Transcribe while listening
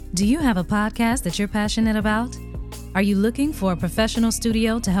Do you have a podcast that you're passionate about? Are you looking for a professional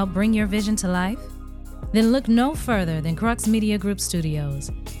studio to help bring your vision to life? Then look no further than Crux Media Group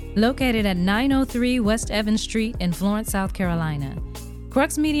Studios. Located at 903 West Evans Street in Florence, South Carolina.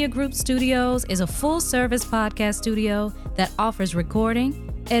 Crux Media Group Studios is a full-service podcast studio that offers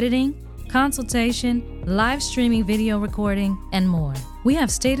recording, editing, consultation, live streaming video recording, and more. We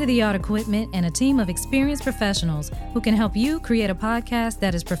have state-of-the-art equipment and a team of experienced professionals who can help you create a podcast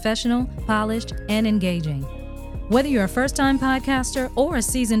that is professional, polished, and engaging. Whether you're a first-time podcaster or a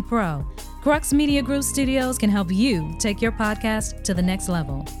seasoned pro, Crux Media Group Studios can help you take your podcast to the next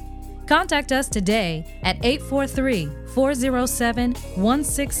level. Contact us today at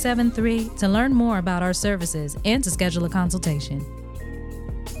 843-407-1673 to learn more about our services and to schedule a consultation.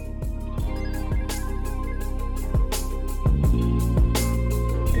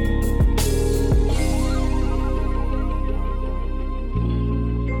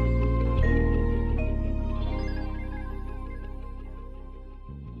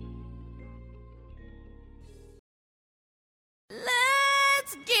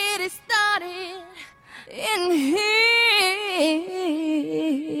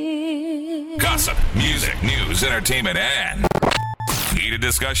 Gossip, music, news, entertainment, and heated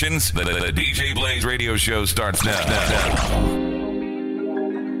discussions. The DJ Blaze radio show starts now.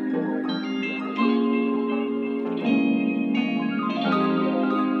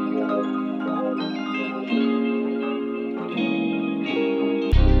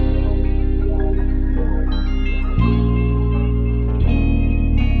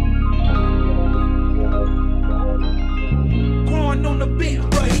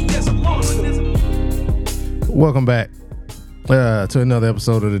 Welcome back to another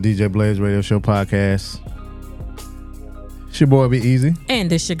episode of the DJ Blaze Radio Show podcast. It's your boy Be Easy. And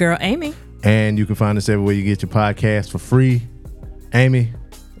this your girl Amy. And you can find us everywhere you get your podcast for free. Amy.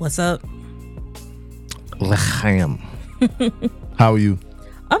 What's up? L'chaim. How are you?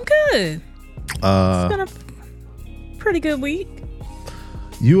 I'm good. It's been a pretty good week.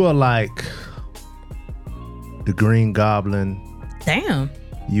 You are like the Green Goblin. Damn.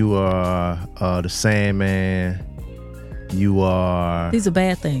 You are the Sandman. You are... These are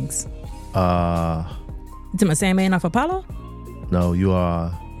bad things. To my Sandman off Apollo? No, you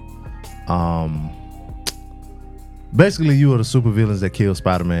are... basically, you are the supervillains that killed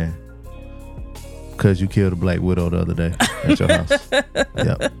Spider-Man. Because you killed a Black Widow the other day at your house.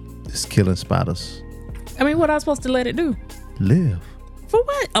 Yep. Just killing spiders. I mean, what am I supposed to let it do? Live. For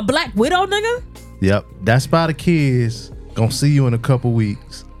what? A Black Widow, nigga? Yep. That Spider Kids gonna see you in a couple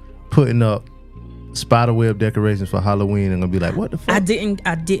weeks putting up spiderweb decorations for Halloween and gonna be like, what the fuck? I didn't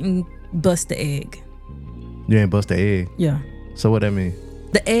bust the egg. You ain't bust the egg? Yeah. So what that mean?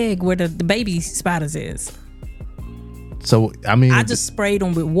 The egg where the baby spiders is. So, I mean... I just sprayed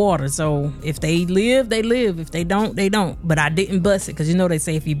them with water. So if they live, they live. If they don't, they don't. But I didn't bust it because you know they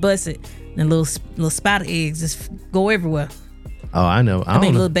say if you bust it, then little spider eggs just go everywhere. Oh, I know. I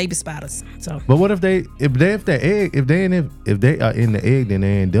mean, little baby spiders. So, but what if they are in the egg, then they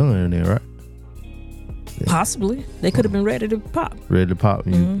ain't done there, right? Yeah. Possibly, they could have been ready to pop. Ready to pop.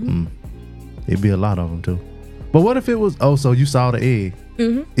 Mm-hmm. It'd be a lot of them too. But what if it was? Oh, so you saw the egg?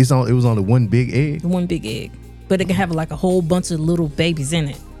 Mm-hmm. It was only one big egg. One big egg, but it can have like a whole bunch of little babies in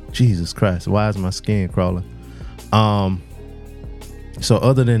it. Jesus Christ! Why is my skin crawling? So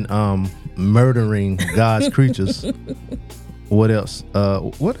other than murdering God's creatures. What else?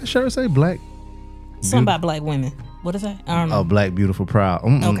 What did Sherry say? Black? Something about black women. What is that? I don't know. Oh, Black, beautiful, proud.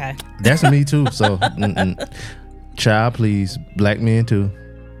 Okay. That's me too. So, child, please. Black men too.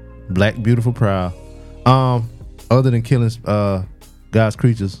 Black, beautiful, proud. Other than killing God's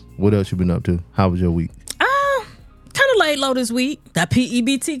creatures, what else you been up to? How was your week? Kind of laid low this week. That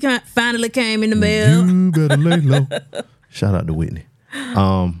PEBT finally came in the mail. You better lay low. Shout out to Whitney.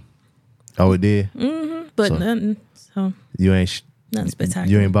 Oh, it did? Mm-hmm. But so, nothing. So you ain't nothing spectacular.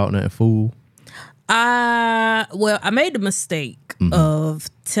 You ain't bought nothing fool? Well, I made the mistake of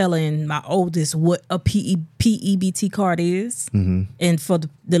telling my oldest what a PEBT card is. Mm-hmm. And for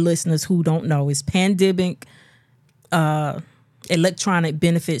the listeners who don't know, it's Pandemic Electronic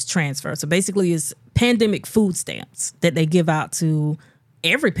Benefits Transfer. So basically it's pandemic food stamps that they give out to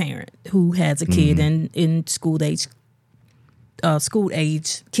every parent who has a kid in school age kids.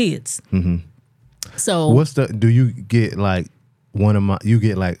 Mm-hmm. So do you get like you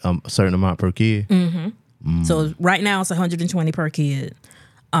get like a certain amount per kid? Mm-hmm. So right now it's 120 per kid.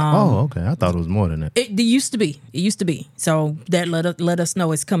 Okay. I thought it was more than that. It used to be. So that let us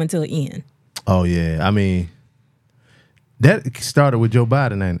know it's coming to an end. Oh yeah. I mean, that started with Joe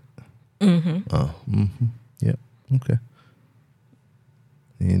Biden, ain't it? Mm-hmm. Oh. Mm-hmm. Yep. Okay.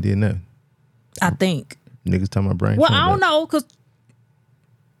 He ain't did nothing. I think. Niggas talking about brain. Well, I don't know, because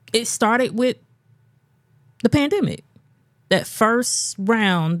it started with the pandemic. That first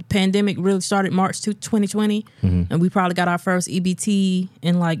round, pandemic really started March 2020, and we probably got our first EBT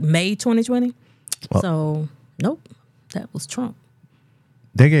in like May 2020. Well, so, nope, that was Trump.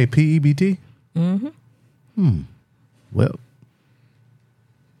 They gave PEBT? Well,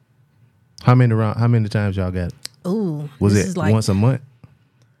 how many times y'all got it? Ooh, Was this it is like, once a month?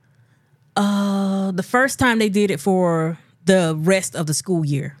 the first time they did it for the rest of the school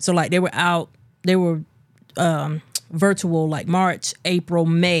year. So like they were virtual like March, April,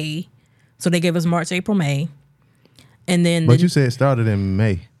 May. So they gave us March, April, May. And then But you said it started in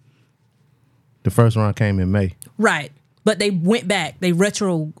May. The first round came in May. right. But they went back. They went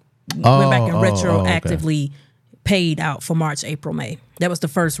back and retroactively paid out for March, April, May. That was the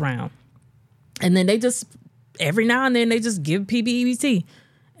first round. And then they just every now and then they just give PBEBT.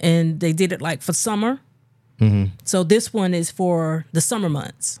 And they did it like for summer. So this one is for the summer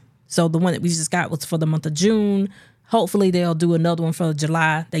months. So the one that we just got was for the month of June. Hopefully they'll do another one for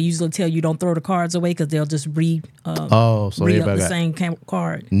July. They usually tell you don't throw the cards away because they'll just re So up everybody the got same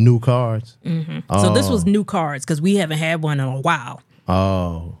card. new cards. So this was new cards because we haven't had one in a while.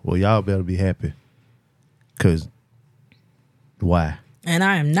 Oh, well, y'all better be happy. Cause why? And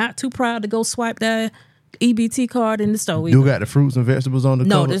I am not too proud to go swipe that EBT card in the store. You got the fruits and vegetables on the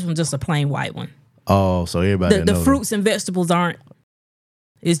No, cover? this one's just a plain white one. Oh, so everybody The knows. fruits and vegetables aren't.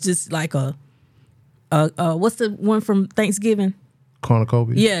 It's just like a what's the one from Thanksgiving?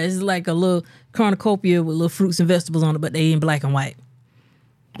 Cornucopia? Yeah, it's like a little cornucopia with little fruits and vegetables on it, but they in black and white.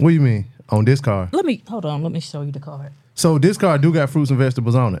 What do you mean? On this card? Let me show you the card. So this card do got fruits and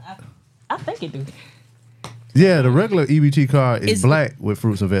vegetables on it? I think it do. Yeah, the regular EBT card is It's- black with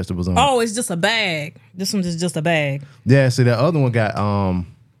fruits and vegetables on it. Oh, it's just a bag. This one is just a bag. Yeah, see that other one got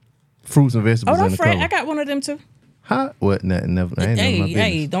fruits and Oh, vegetables in don't the fret. cover. I got one of them too. Huh? What? Never. I ain't none of my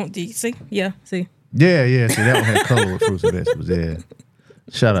business. Don't you see? Yeah, see. Yeah. See that one had color with fruits and vegetables. Yeah.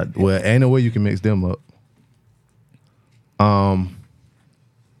 Shout out. Well, ain't no way you can mix them up.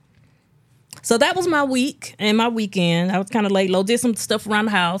 So that was my week and my weekend. I was kind of laid low. Did some stuff around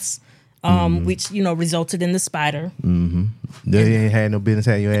the house, which resulted in the spider. They ain't had no business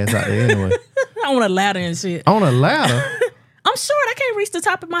having your ass out there anyway. I want a ladder and shit. On a ladder. I'm short. I can't reach the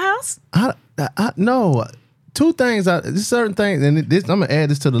top of my house. I no. Two things. There's certain things, and this I'm gonna add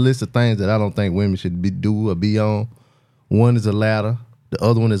this to the list of things that I don't think women should do or be on. One is a ladder. The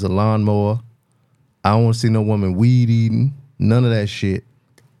other one is a lawnmower. I don't want to see no woman weed eating. None of that shit.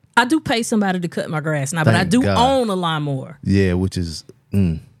 I do pay somebody to cut my grass now, but I Thank do God. own a lawnmower. Yeah, which is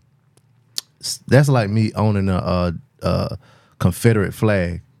that's like me owning a Confederate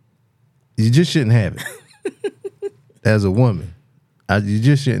flag. You just shouldn't have it. As a woman, you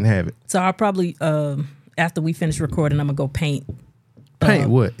just shouldn't have it. So I'll probably after we finish recording, I'm gonna go paint. Paint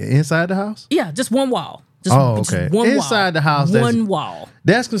what? Inside the house? Yeah, just one wall. Just, Oh, okay. Just one Inside wall. the house, one wall.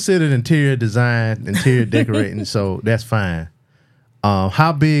 That's considered interior design, interior decorating, so that's fine.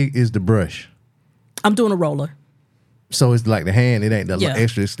 How big is the brush? I'm doing a roller. So it's like the hand, it ain't the Yeah.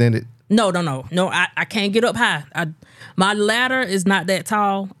 extra extended. No. I can't get up high. My ladder is not that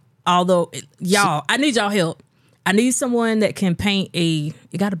tall. Although, I need y'all help. I need someone that can paint it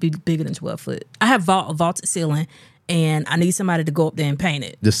got to be bigger than 12 foot. I have a vaulted ceiling, and I need somebody to go up there and paint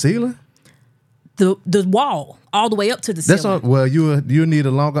it. The ceiling? The wall, all the way up to the That's ceiling. well, you need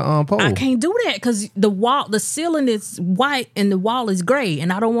a longer pole. I can't do that because the ceiling is white and the wall is gray,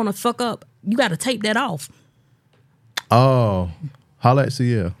 and I don't want to fuck up. You got to tape that off Oh, holla at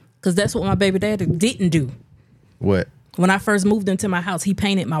CL. because that's what my baby daddy didn't do. What? When I first moved into my house, he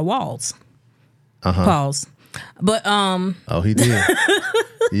painted my walls. Pause. But Oh, he did.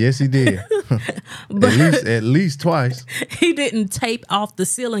 Yes, he did. at least twice. he didn't tape off the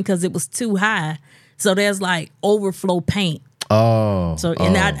ceiling because it was too high. So there's like overflow paint. Oh. So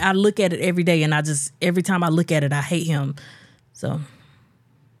and I look at it every day, and every time I look at it, I hate him. So,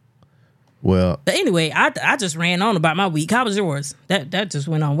 well, but anyway, I just ran on about my week. How was yours? That just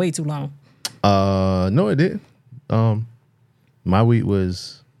went on way too long. no, it didn't. My week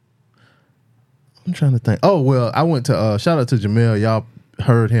was. I'm trying to think. Oh well, I went to shout out to Jamel. Y'all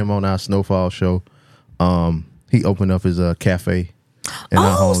heard him on our Snowfall show. He opened up his cafe in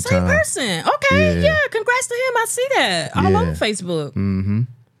our Oh, hometown. same person. Okay, Yeah. yeah. Congrats to him. I see that all Yeah. over Facebook.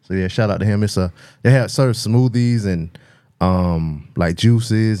 So yeah, shout out to him. They have served smoothies and like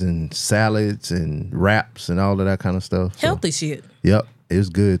juices and salads and wraps and all of that kind of stuff. So, Healthy shit. yep, it's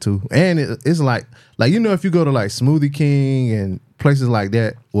good too. And it's like if you go to like Smoothie King and places like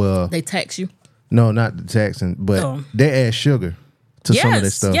that, well, They tax you. no, not the Texan, but Oh. they add sugar to some of their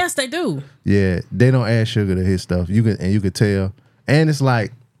stuff. Yes, they do. Yeah, they don't add sugar to his stuff. You could tell. And it's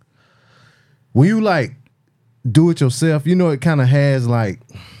like when you like do it yourself, you know, it kind of has like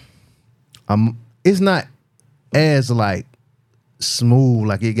it's not as like smooth,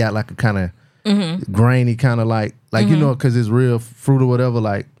 like it got like a kind of grainy kind of like you know, because it's real fruit or whatever.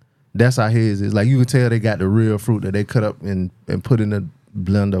 Like that's how his is. Like you can tell they got the real fruit that they cut up and put in the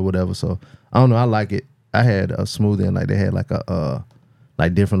blender or whatever. So I don't know, I like it. I had a smoothie and like they had like a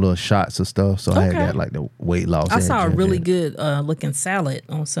like different little shots of stuff. So I had that like the weight loss. I saw a really good looking salad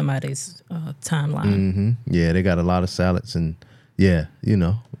on somebody's timeline. Yeah, they got a lot of salads and yeah, you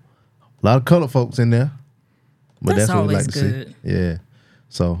know, a lot of colored folks in there. But that's what we like to see. Yeah.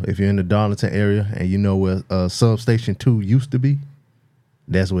 So if you're in the Darlington area and you know where Substation 2 used to be,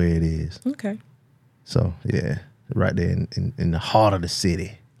 that's where it is. Okay. So yeah, right there in the heart of the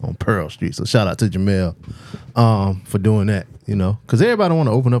city on Pearl Street. So shout out to Jamel for doing that, you know, because everybody want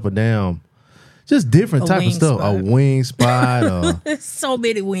to open up a damn just different type of stuff. A wing spot. There's so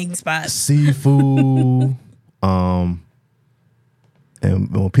many wing spots. Seafood.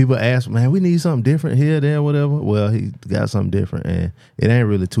 And when people ask, man, we need something different here, there, whatever. Well, he got something different, and it ain't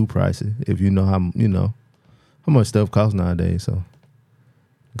really too pricey if you know how much stuff costs nowadays. So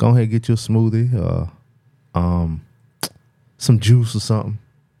go ahead and get you a smoothie or some juice or something,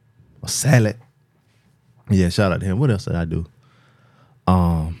 a salad. Yeah, shout out to him. What else did I do?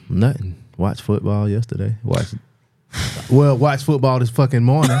 Nothing. Watch football yesterday. Watch football this fucking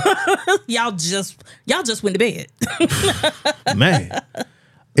morning. Y'all just went to bed. Man,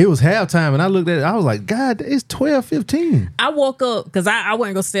 it was halftime, and I looked at it. I was like, God, it's 12:15. I woke up because I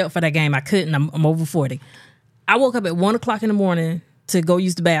wasn't gonna stay up for that game. I couldn't. I'm over 40. I woke up at 1 o'clock in the morning to go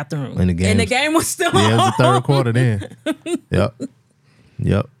use the bathroom, and the game was still on. Yeah, it was the third quarter then.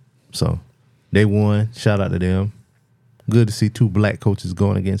 Yep. So they won. Shout out to them. Good to see two black coaches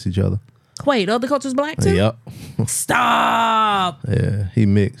going against each other. Wait, the other coach was black too? Yep. Stop. Yeah, he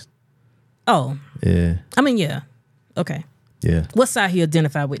mixed. Oh. Yeah. I mean, yeah. Okay. Yeah. What side he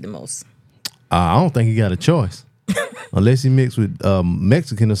identified with the most? I don't think he got a choice. Unless he mixed with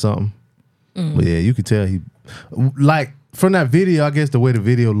Mexican or something. But yeah, you could tell he, like, from that video, I guess the way the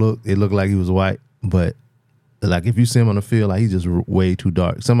video looked, it looked like he was white. But, like, if you see him on the field, like, he's just way too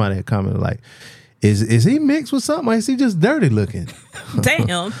dark. Somebody had commented, like, is he mixed with something or is he just dirty looking?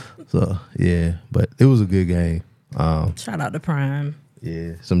 Damn. So, yeah. But it was a good game. Shout out to Prime.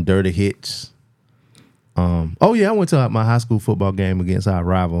 Yeah, some dirty hits. Oh yeah, I went to my high school football game against our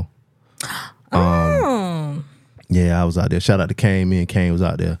rival. Yeah, I was out there. Shout out to Kane. Me and Kane was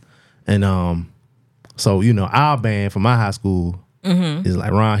out there, and so you know our band from my high school is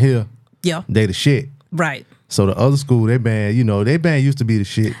like around here. Yeah, they the shit. Right. So the other school, their band used to be the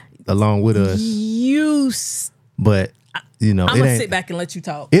shit along with us. But you know, I'm gonna sit back and let you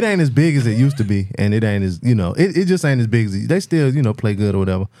talk. It ain't as big as it used to be, and it ain't as it just ain't as big as they still play good or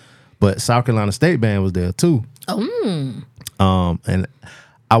whatever. But South Carolina State Band was there too. And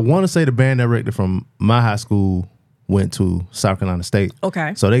I want to say the band director from my high school went to South Carolina State.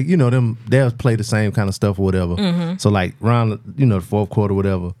 Okay. So they'll play the same kind of stuff or whatever. So like around the fourth quarter or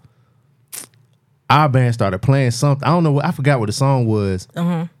whatever, our band started playing something. I don't know. I forgot what the song was.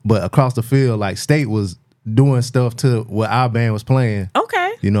 But across the field, like State was doing stuff to what our band was playing.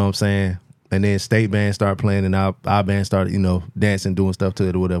 Okay. You know what I'm saying? And then State band started playing and our band started, dancing, doing stuff to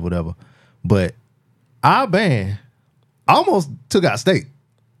it or whatever. But our band almost took out State.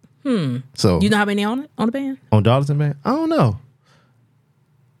 So you know how many on the band? On Darlington band? I don't know.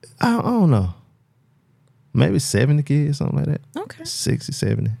 I don't know. Maybe 70 kids, something like that. Okay. 60,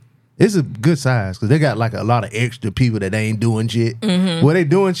 70. It's a good size because they got like a lot of extra people that they ain't doing shit. Well, they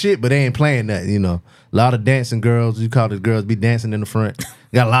doing shit, but they ain't playing nothing, A lot of dancing girls. You call it girls be dancing in the front.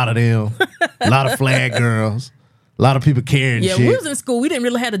 Got a lot of them. A lot of flag girls. A lot of people carrying shit. Yeah, we was in school. We didn't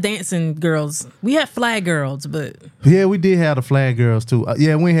really have the dancing girls. We had flag girls, but... Yeah, we did have the flag girls, too.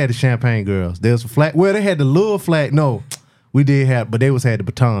 Yeah, we had the champagne girls. There was a flag... Well, they had the little flag... No, we did have... But they had the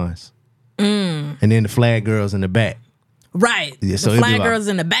batons. And then the flag girls in the back. Right. Yeah, the flag girls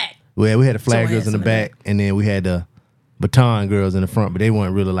in the back. Well, we had the flag girls in the back, and then we had the baton girls in the front, but they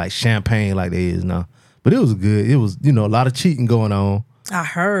weren't really like champagne like they is now. But it was good. It was, a lot of cheating going on. I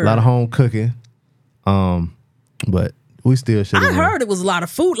heard. A lot of home cooking. But we still should have. I heard it was a lot of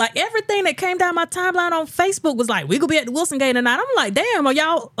food. Like everything that came down my timeline on Facebook was like, we gonna be at the Wilson game tonight. I'm like, damn, are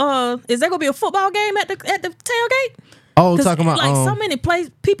y'all is there gonna be a football game at the tailgate? Oh, talking about like so many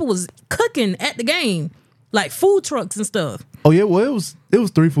people was cooking at the game. Like food trucks and stuff. Oh yeah, well it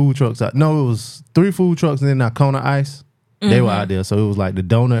was 3 food trucks out. No, it was 3 food trucks and then Kona Ice. They were out there. So it was like the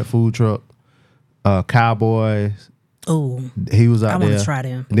donut food truck, Cowboys, Oh, He was out I there. want to try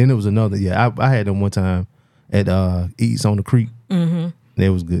them. And then there was another. Yeah, I had them one time at Eats on the Creek. Mm-hmm. They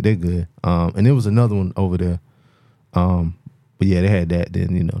was good. They're good. And there was another one over there. But yeah, they had that.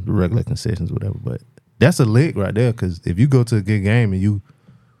 Then the regular concessions, whatever. But that's a lick right there. Because if you go to a good game and you,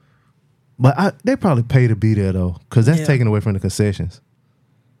 they probably pay to be there though, because that's taken away from the concessions.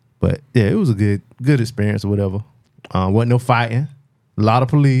 But yeah, it was a good experience or whatever. Wasn't no fighting. A lot of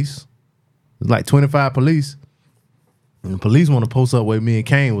police. It was like 25 police. And the police want to post up where me and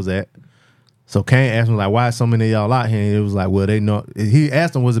Kane was at. So Kane asked me, like, why so many of y'all out here? And it was like, well, they know. He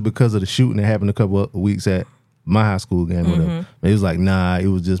asked them, was it because of the shooting that happened a couple of weeks at my high school game or whatever? And he was like, nah, it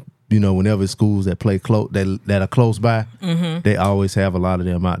was just, whenever schools that play close, that are close by, they always have a lot of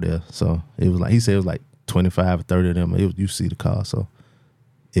them out there. So it was like, he said it was like 25 or 30 of them. You see the car. So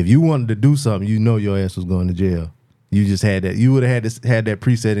if you wanted to do something, your ass was going to jail. You just had that. You would have had that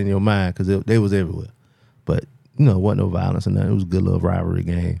preset in your mind because they was everywhere. But wasn't no violence or nothing. It was a good little rivalry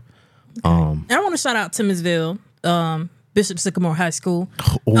game. And I want to shout out Timminsville, Bishop Sycamore High School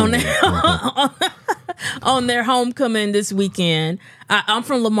on their homecoming this weekend. I'm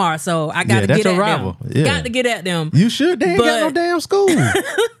from Lamar, so I got to get at them. Yeah. Got to get at them. You should. They ain't got no damn school.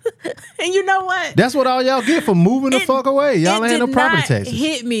 And you know what? That's what all y'all get for moving the fuck away. Y'all ain't no property taxes.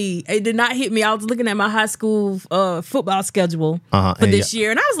 It did not hit me. I was looking at my high school football schedule for this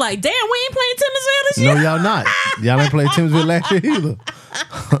year, and I was like, damn, we ain't playing Timminsville this year. No, y'all not. Y'all ain't played Timminsville last year either.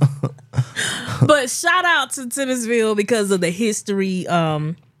 But shout out to Timminsville because of the history.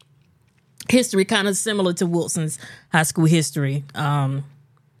 History kind of similar to Wilson's high school history. Them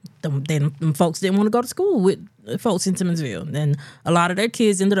folks didn't want to go to school with folks in Timminsville, and a lot of their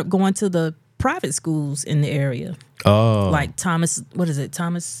kids ended up going to the private schools in the area. Oh, like Thomas. What is it,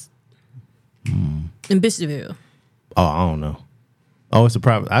 Thomas? In Bishopville. Oh, I don't know. Oh, it's a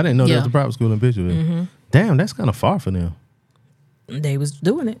private. I didn't know there was a private school in Bishopville. Mm-hmm. Damn, that's kind of far for them. They was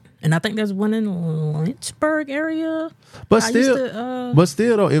doing it, and I think there's one in Lynchburg area. But still,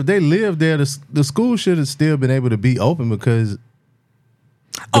 though, if they live there, the school should have still been able to be open because.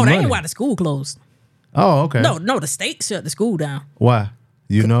 That ain't why the school closed. Oh, okay. No, the state shut the school down. Why?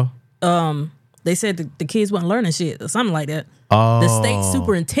 They said the kids wasn't learning shit or something like that. Oh. The state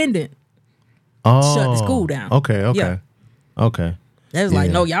superintendent shut the school down. Okay. Yeah. Okay. They was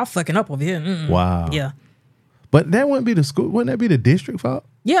like, no, y'all fucking up over here. Mm-mm. Wow. Yeah. But that wouldn't be the school. Wouldn't that be the district fault?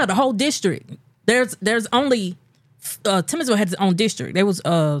 Yeah, the whole district. There's only Timminsville had its own district. There was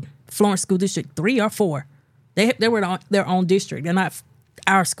Florence School District 3 or 4. They were their own district. They're not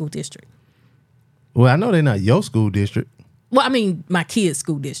our school district. Well, I know they're not your school district. Well, I mean my kids'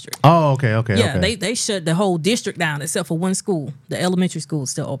 school district. Oh, okay. Yeah, okay. They shut the whole district down except for one school. The elementary school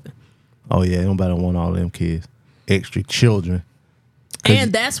is still open. Oh yeah, nobody want all them kids, extra children.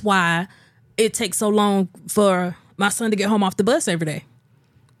 And that's why it takes so long for my son to get home off the bus every day.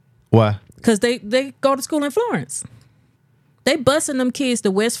 Why? Because they go to school in Florence. They busing them kids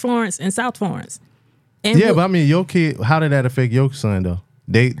to West Florence and South Florence. And but I mean, your kid, how did that affect your son though?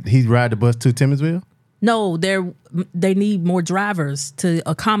 He ride the bus to Timminsville? No, they need more drivers to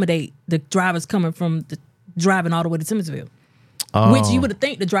accommodate the drivers coming from driving all the way to Timminsville. Oh. Which you would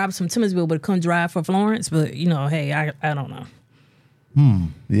think the drivers from Timminsville would come drive for Florence, but hey, I don't know.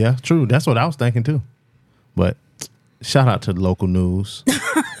 Yeah, true. That's what I was thinking too. But shout out to the local news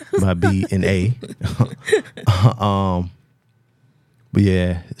by B and A. But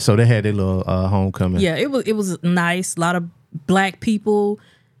yeah, so they had their little homecoming. Yeah, it was nice. A lot of black people.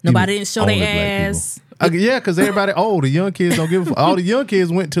 Nobody didn't show their ass. Yeah, because everybody old. The young kids don't give a all the young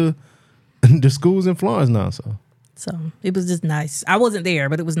kids went to the schools in Florence now. So it was just nice. I wasn't there,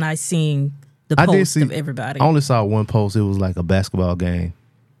 but it was nice seeing the post of everybody. I only saw one post. It was like a basketball game.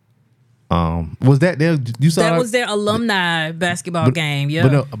 Was that their? You saw that was their alumni basketball game.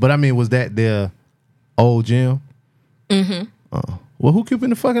 Yeah, but I mean, was that their old gym? Mm-hmm. Well, who keeping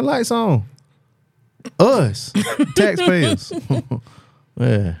the fucking lights on? Us, taxpayers.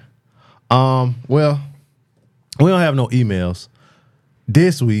 Yeah. Well, we don't have no emails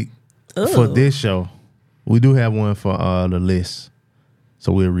this week for this show. We do have one for the list,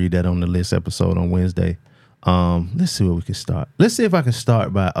 so we'll read that on the list episode on Wednesday. Let's see where we can start. Let's see if I can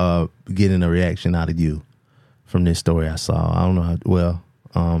start by getting a reaction out of you from this story I saw. I don't know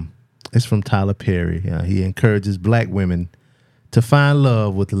how it's from Tyler Perry. He encourages black women to find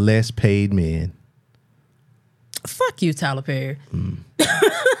love with less paid men. Fuck you, Tyler Perry.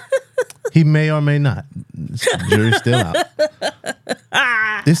 He may or may not. Jury's still out.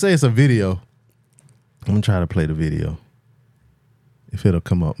 They say it's a video. I'm gonna try to play the video. If it'll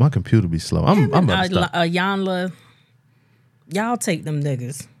come up, my computer be slow. I'm about to stop. Yanla, y'all take them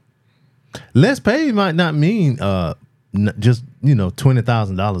niggas. Less paid might not mean just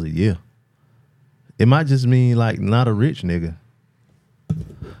 $20,000 a year. It might just mean like not a rich nigga.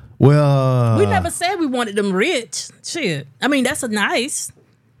 Well, we never said we wanted them rich. Shit. I mean, that's a nice.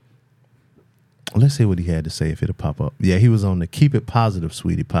 Let's see what he had to say if it'll pop up. Yeah, he was on the Keep It Positive,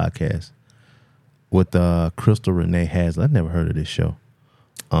 Sweetie podcast with Crystal Renee Hazlitt. I've never heard of this show.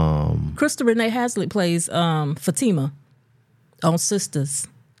 Crystal Renee Hazlitt plays Fatima on Sisters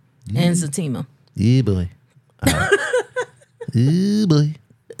and Zatima. Yeah, boy. Yeah, boy.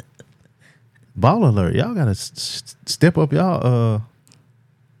 Ball alert. Y'all got to step up y'all.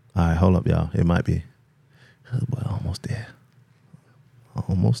 All right, hold up, y'all. It might be. Oh, boy, almost there.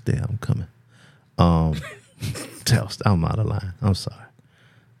 Almost there. I'm coming. I'm out of line. I'm sorry.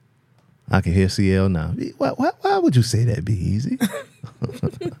 I can hear CL now. Why would you say that, Be Easy?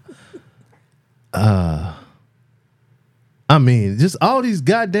 I mean, just all these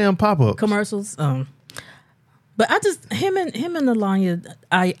goddamn pop-ups. Commercials. But I just, him and Alanya,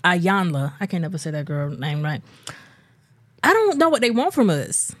 Ayanla, I can't never say that girl name right. I don't know what they want from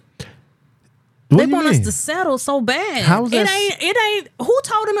us. They want us to settle so bad. How is that? It ain't, who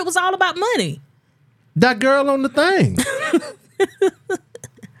told him it was all about money? That girl on the thing.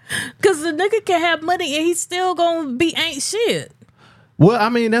 Because the nigga can have money and he's still gonna be ain't shit. Well, I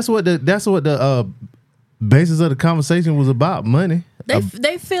mean, that's what the basis of the conversation was about, money.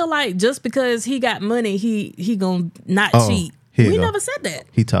 They feel like just because he got money, he gonna not cheat. We never said that.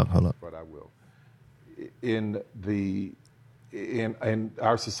 He talked. Hold up. But I will. In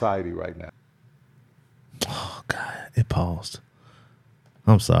our society right now. Oh God! It paused.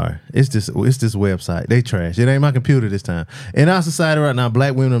 I'm sorry. It's this website. They trash. It ain't my computer this time. In our society right now,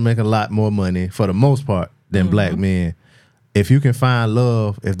 black women are making a lot more money for the most part than black men. If you can find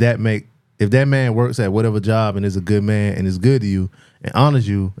love, if that man works at whatever job and is a good man and is good to you and honors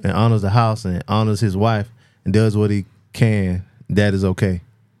the house and honors his wife and does what he can, that is okay.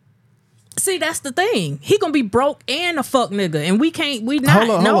 See, that's the thing. He gonna be broke and a fuck nigga, and we not.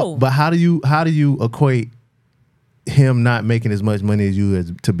 Hold on. But how do you equate him not making as much money as you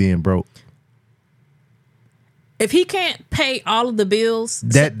as to being broke? If he can't pay all of the bills,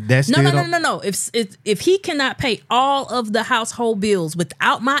 that's no. If he cannot pay all of the household bills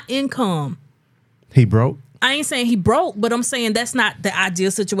without my income, he broke. I ain't saying he broke, but I'm saying that's not the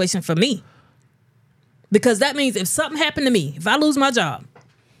ideal situation for me. Because that means if something happened to me, if I lose my job,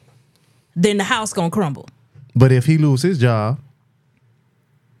 then the house gonna crumble. But if he lose his job,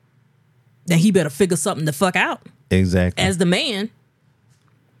 then he better figure something the fuck out. Exactly. As the man.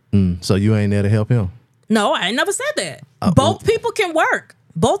 So you ain't there to help him? No, I ain't never said that. Both people can work.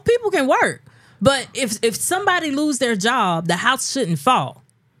 Both people can work. But if somebody lose their job, the house shouldn't fall.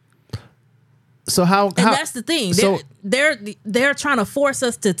 So and that's the thing. They're trying to force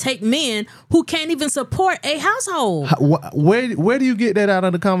us to take men who can't even support a household. Where do you get that out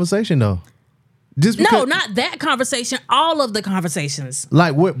of the conversation though? No, not that conversation. All of the conversations.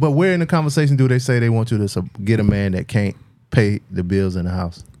 Like what? But where in the conversation do they say they want you to get a man that can't pay the bills in the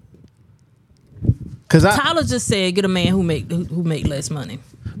house? Because Tyler just said get a man who make less money.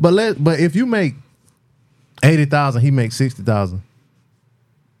 But if you make $80,000, he makes $60,000.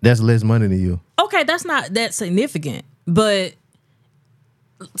 That's less money than you. Okay, that's not that significant. But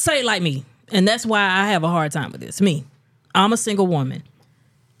say it like me, and that's why I have a hard time with this. Me, I'm a single woman.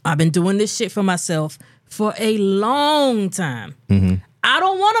 I've been doing this shit for myself for a long time. Mm-hmm. I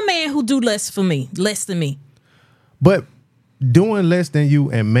don't want a man who do less than me. But doing less than you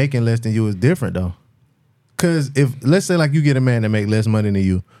and making less than you is different though. Because if, let's say like you get a man that make less money than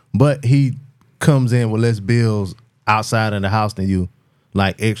you, but he comes in with less bills outside of the house than you,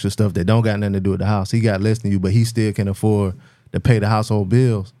 like extra stuff that don't got nothing to do with the house. He got less than you, but he still can afford to pay the household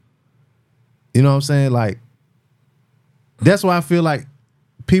bills. You know what I'm saying? Like, that's why I feel like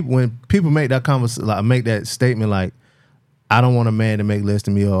when people make that make that statement like, I don't want a man to make less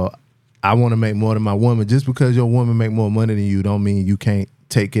than me, or I want to make more than my woman. Just because your woman make more money than you don't mean you can't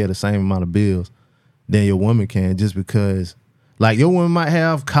take care of the same amount of bills than your woman can. Just because, like, your woman might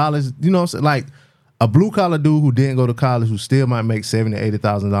have college, you know what I'm saying? Like, a blue collar dude who didn't go to college who still might make $70,000 to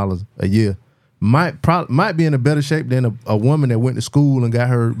 $80,000 a year might be in a better shape than a woman that went to school and got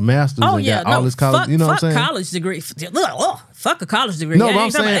her master's all this college. You know what I'm saying? College degree. Fuck a college degree. No, I'm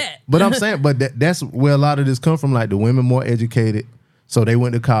saying, that's where a lot of this come from. Like the women more educated, so they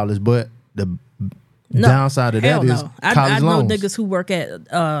went to college. But the downside of that is college loans. I know niggas who work at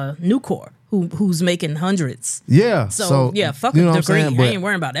Nucor who's making hundreds. Yeah. So yeah, fuck a degree. I ain't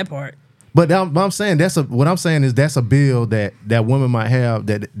worrying about that part. But I'm saying that's a bill that woman might have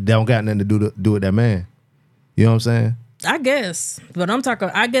that don't got nothing to do with that man. You know what I'm saying? I guess, but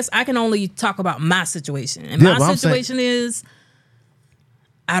I guess I can only talk about my situation, and Yeah, but my I'm situation is,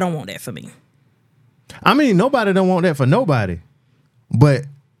 I don't want that for me. I mean, nobody don't want that for nobody. But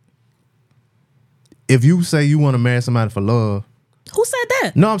if you say you want to marry somebody for love, Who said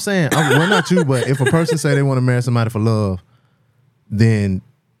that? no, I'm saying, well, not you, but if a person say they want to marry somebody for love, then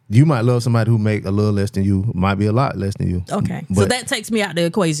you might love somebody who make a little less than you, might be a lot less than you. Okay, so But that takes me out the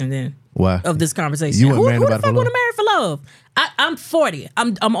equation then. why? Of this conversation, You wouldn't marry who the nobody fuck for want love? to marry for love? I'm 40.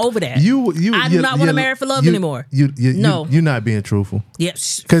 I'm over that. You I do not want to marry for love anymore. No. You're not being truthful. Yep.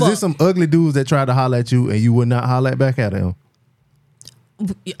 Because there's some ugly dudes that try to holler at you and you would not holler back at them.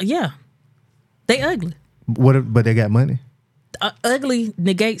 Yeah, they ugly. But they got money. Ugly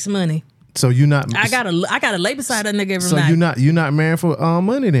negates money. So you're not. I gotta lay beside that nigga every So night. you're not married for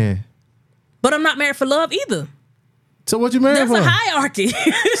money then. But I'm not married for love either. So what you married There's for? a hierarchy.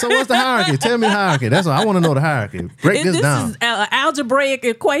 So what's the hierarchy? Tell me the hierarchy. That's what I want to know. The hierarchy. Break this down. is an algebraic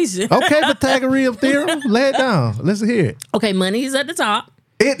equation. Okay, Pythagorean theorem. Lay it down. Let's hear it. Okay, money is at the top.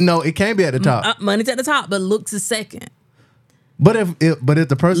 It can't be at the top. Money's at the top, but looks is second. But if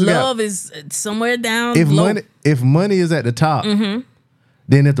the person Love is somewhere down if low. money is at the top,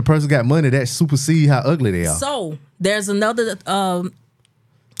 then if the person got money, that supersedes how ugly they are. So there's another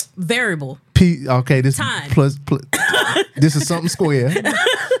variable. This Time. plus this is something square.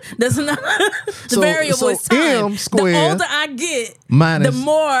 There's another the variable is time. M squared the older I get, minus the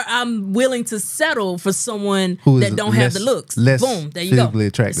more I'm willing to settle for someone who is that don't have the less- looks. less Boom, there you physically go.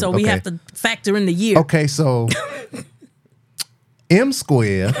 attractive. So we Okay. have to factor in the year. Okay, so M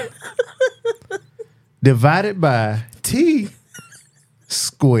squared divided by T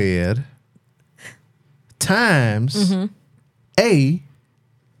squared times A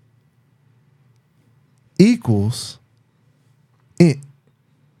equals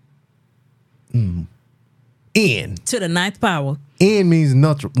N. To the ninth power. N means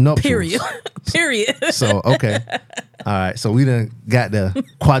nuptials. Period. Period. So, okay. All right. So we done got the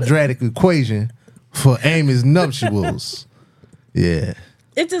quadratic equation for Amy's nuptials. Yeah.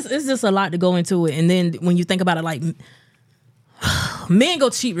 It's just a lot to go into it. And then when you think about it, like men go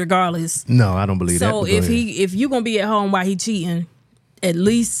cheat regardless. No, I don't believe that. So but go ahead. if you gonna be at home while he cheating, at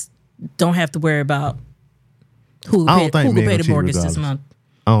least don't have to worry about who I can don't think men pay gonna the cheat mortgage this regardless. month.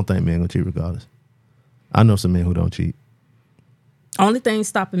 I don't think men gonna cheat regardless. I know some men who don't cheat. Only thing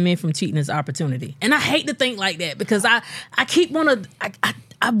stopping men from cheating is opportunity. And I hate to think like that because I keep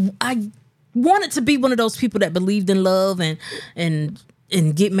I wanted to be one of those people that believed in love and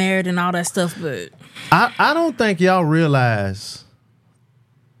get married and all that stuff, but I don't think y'all realize.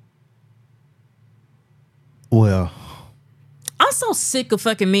 Well, I'm so sick of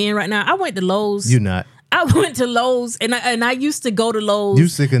fucking men right now. I went to Lowe's. you're not. I went to Lowe's and I used to go to Lowe's. You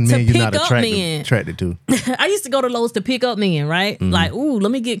sick of to men you're pick not up men. attracted to. I used to go to Lowe's to pick up men, right? Mm-hmm. Like, ooh,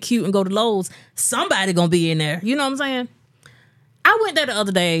 let me get cute and go to Lowe's. Somebody gonna be in there. You know what I'm saying? I went there the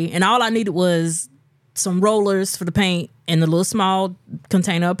other day and all I needed was some rollers for the paint and a little small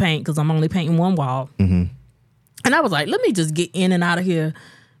container of paint because I'm only painting one wall. Mm-hmm. And I was like, let me just get in and out of here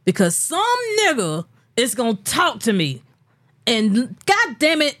because some nigga is gonna talk to me. And god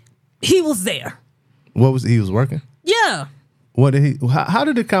damn it, he was there. What was he was working? Yeah. What did he? How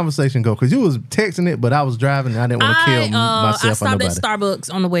did the conversation go? Because you was texting it, but I was driving. And I didn't want to kill I myself or stopped nobody. at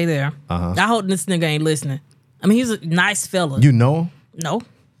Starbucks on the way there. Uh-huh. I hope this nigga ain't listening. I mean, he's a nice fella. You know him? No.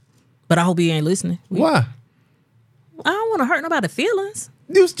 But I hope he ain't listening. Why? I don't want to hurt nobody's feelings.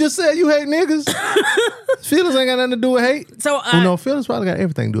 You just said you hate niggas. Feelings ain't got nothing to do with hate. So No, feelings probably got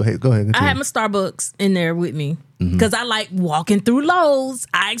everything to do with hate. Go ahead. I Continue. had my Starbucks in there with me Mm-hmm. because I like walking through Lowe's.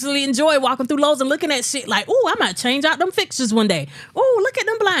 I actually enjoy walking through Lowe's and looking at shit like, ooh, I might change out them fixtures one day. Ooh, look at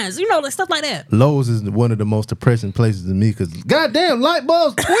them blinds. You know, like stuff like that. Lowe's is one of the most depressing places to me because goddamn light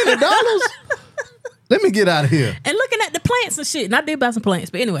bulbs $20. Let me get out of here. And looking at the plants and shit. And I did buy some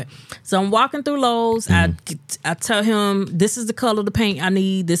plants. But anyway, so I'm walking through Lowe's. I tell him, this is the color of the paint I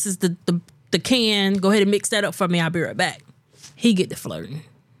need. This is the can. Go ahead and mix that up for me. I'll be right back. He get to flirting.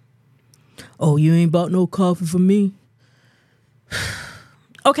 Oh, you ain't bought no coffee for me?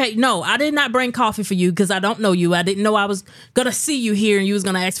 Okay, no, I did not bring coffee for you because I don't know you. I didn't know I was going to see you here and you was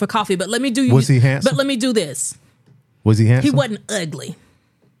going to ask for coffee. But let me do you. Was he handsome? But let me do this. Was he handsome? He wasn't ugly.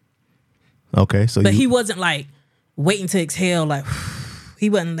 Okay, so But he wasn't like waiting to exhale, like he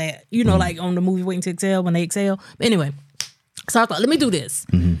wasn't that, you know, like on the movie Waiting to Exhale when they exhale. But anyway, so I thought, let me do this.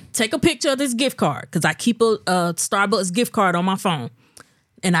 Take a picture of this gift card because I keep a Starbucks gift card on my phone,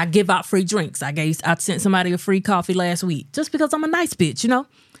 and I give out free drinks. I sent somebody a free coffee last week just because I'm a nice bitch, you know.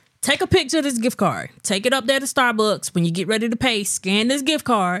 Take a picture of this gift card. Take it up there to Starbucks. When you get ready to pay, scan this gift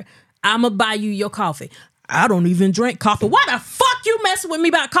card. I'ma buy you your coffee. I don't even drink coffee. Why the fuck you messing with me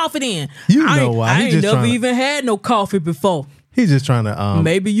about coffee then? You know why. I He ain't just never tryna- even had no coffee before. He's just trying to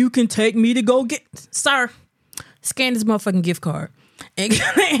Maybe you can take me to go get... Sir, scan this motherfucking gift card. And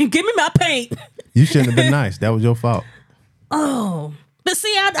give me my paint. You shouldn't have been nice. That was your fault. Oh. But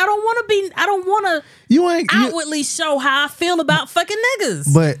see, I don't want to be... I don't want to You ain't outwardly show how I feel about fucking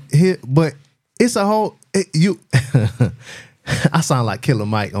niggas. but it's a whole you I sound like Killer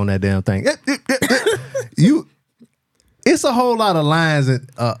Mike on that damn thing. It's a whole lot of lines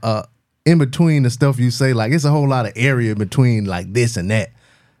in between the stuff you say. Like, it's a whole lot of area between like this and that.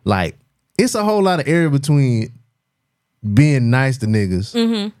 Like, it's a whole lot of area between being nice to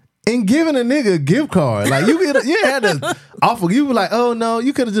niggas and giving a nigga a gift card. Like, you had to offer. You were like, oh no,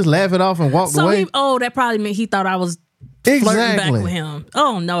 you could have just laughed it off and walked away. That probably meant he thought I was flirting back with him.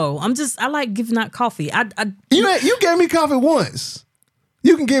 Oh no, I like giving out coffee. You gave me coffee once.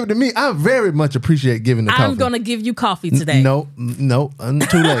 You can give it to me. I very much appreciate giving the coffee. I'm gonna give you coffee today. No,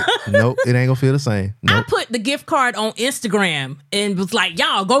 too late. Nope, it ain't gonna feel the same. Nope. I put the gift card on Instagram and was like,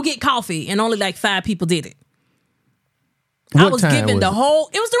 y'all go get coffee, and only like 5 people did it. I was giving the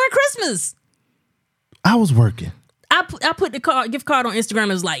whole. It was during Christmas. I was working. I put the gift card on Instagram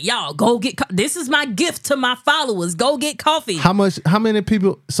and was like, y'all go get. This is my gift to my followers. Go get coffee. How many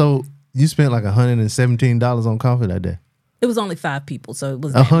people? So you spent like $117 on coffee that day. It was only 5 people, so it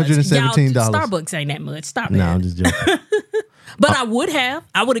was $117. Starbucks ain't that much. Stop it. No, I'm just joking. But I would have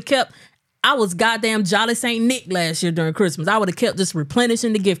kept. I was goddamn Jolly St. Nick last year during Christmas. I would have kept just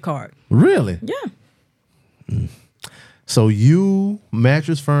replenishing the gift card. Really? Yeah. So you,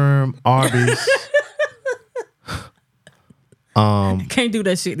 Mattress Firm, Arby's. Can't do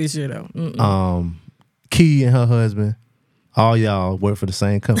that shit this year though. Key and her husband, all y'all work for the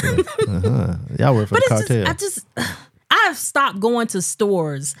same company. Y'all work for the cartel. I've stopped going to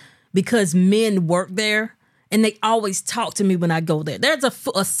stores because men work there and they always talk to me when I go there. There's a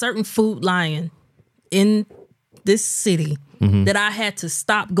certain Food Lion in this city that I had to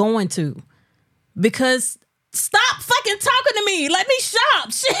stop going to because stop fucking talking to me. Let me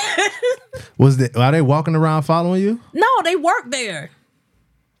shop. Shit. Are they walking around following you? No, they work there.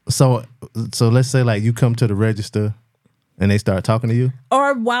 So let's say like you come to the register and they start talking to you?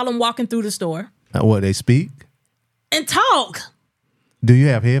 Or while I'm walking through the store. What, they speak? And talk. Do you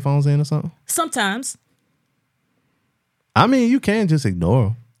have headphones in or something? Sometimes. I mean, you can just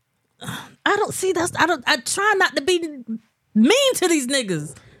ignore them. I try not to be mean to these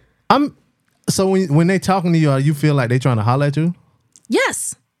niggas. So when they talking to you, you feel like they trying to holler at you?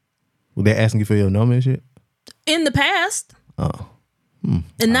 Yes. Well, they asking you for your number and shit? In the past. Oh. And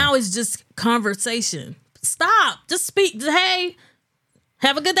now it's just conversation. Stop. Just speak. Hey,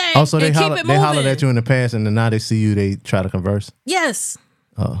 have a good day. Oh, so they hollered at you in the past and then now they see you, they try to converse? Yes.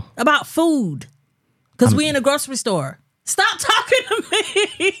 Oh. About food. Because we in a grocery store. Stop talking to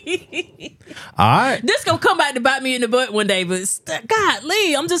me. All right. This gonna come back to bite me in the butt one day, but God,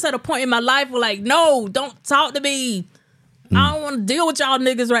 Lee, I'm just at a point in my life where like, no, don't talk to me. I don't want to deal with y'all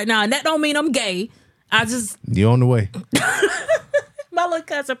niggas right now. And that don't mean I'm gay. You're on the way. My little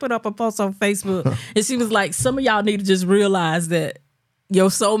cousin put up a post on Facebook and she was like, some of y'all need to just realize that your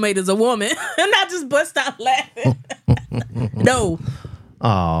soulmate is a woman. And I just bust out laughing. No.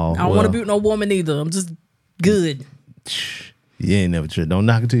 Oh, I don't want to be with no woman either. I'm just good. You ain't never tried. Don't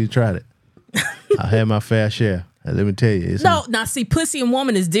knock it till you tried it. I had my fair share. Let me tell you. Now see, pussy and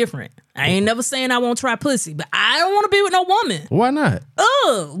woman is different. I ain't never saying I won't try pussy, but I don't want to be with no woman. Why not?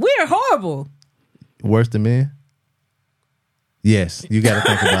 We're horrible. Worse than men? Yes, you got to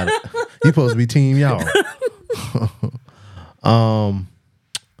think about it. You supposed to be team y'all.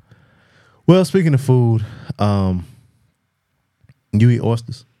 Well, speaking of food, you eat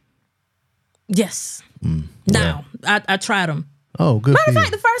oysters? Yes. Now, I tried them. Oh, good. Matter of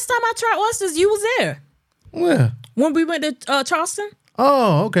fact, the first time I tried oysters, you was there. Where? When we went to Charleston.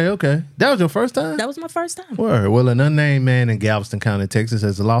 Oh, okay. That was your first time? That was my first time. Word. Well, an unnamed man in Galveston County, Texas,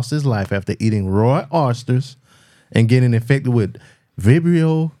 has lost his life after eating raw oysters and getting infected with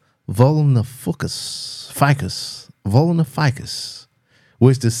Vibrio vulnificus,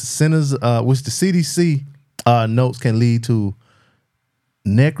 which the CDC notes can lead to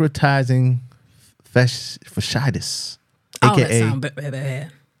necrotizing fasciitis, aka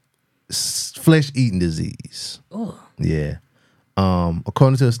bad. flesh-eating disease. Oh. Yeah.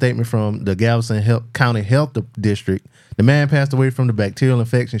 According to a statement from the Galveston County Health District, the man passed away from the bacterial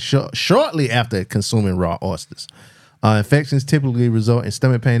infection shortly after consuming raw oysters. Infections typically result in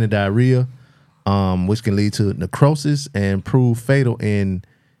stomach pain and diarrhea, which can lead to necrosis and prove fatal in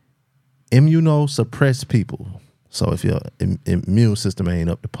immunosuppressed people. So if your immune system ain't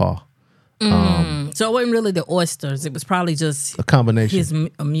up to par. So it wasn't really the oysters. It was probably just A combination. his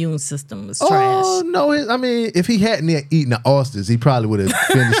immune system was trash. Oh no! I mean, if he hadn't eaten the oysters, he probably would have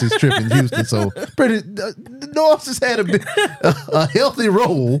finished his trip in Houston. So, the oysters had a healthy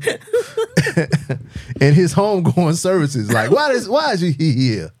role in his homegoing services. Like, why is he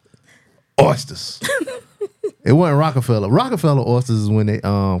here? Oysters. It wasn't Rockefeller. Rockefeller oysters is when they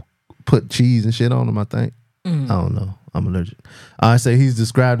put cheese and shit on them. I think. I don't know. I'm allergic. I say he's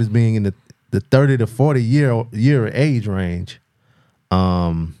described as being in the 30 to 40 year age range.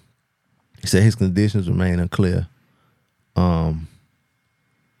 He said his conditions remain unclear.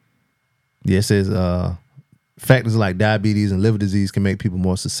 It says factors like diabetes and liver disease can make people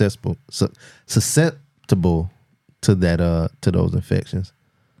more susceptible to those infections.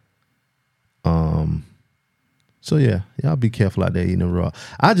 So yeah, y'all be careful out there eating the raw.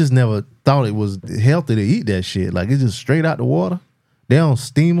 I just never thought it was healthy to eat that shit. Like, it's just straight out the water. They don't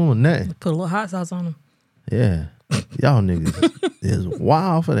steam them or nothing. Put a little hot sauce on them. Yeah. Y'all niggas is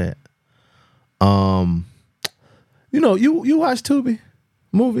wild for that. You watch Tubi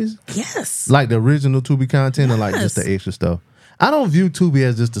movies? Yes. Like the original Tubi content or like just the extra stuff? I don't view Tubi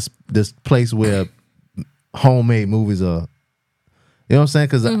as just this place where homemade movies are. You know what I'm saying?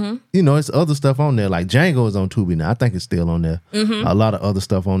 Because, it's other stuff on there. Like Django is on Tubi now. I think it's still on there. A lot of other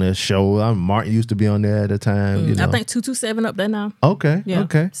stuff on there. Martin used to be on there at the time. I think 227 up there now. Okay. Yeah.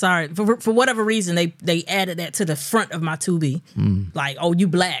 Okay. Sorry. For whatever reason, they added that to the front of my Tubi. Like, oh, you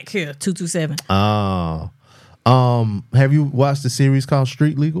black. Here, 227. Have you watched the series called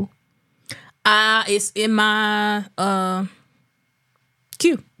Street Legal? It's in my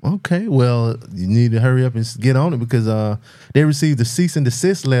queue. Okay, well, you need to hurry up and get on it because they received a cease and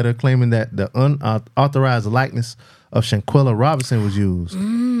desist letter claiming that the unauthorized likeness of Shanquella Robinson was used.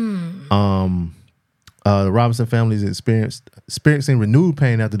 The Robinson family is experiencing renewed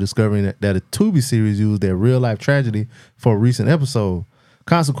pain after discovering that a Tubi series used their real-life tragedy for a recent episode.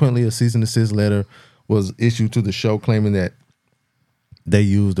 Consequently, a cease and desist letter was issued to the show claiming that they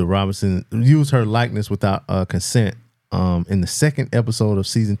used her likeness without consent. In the second episode of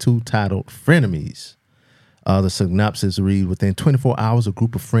season 2 titled Frenemies. The synopsis read, within 24 hours, a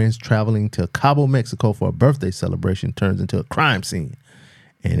group of friends traveling to Cabo, Mexico for a birthday celebration turns into a crime scene.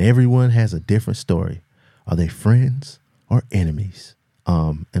 And everyone has a different story. Are they friends or enemies?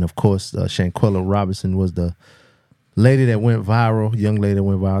 And of course, Shanquella Robinson was the lady that went viral, young lady that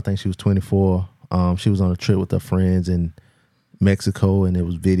went viral. I think she was 24. She was on a trip with her friends in Mexico, and there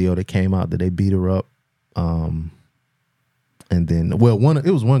was video that came out that they beat her up. And then, it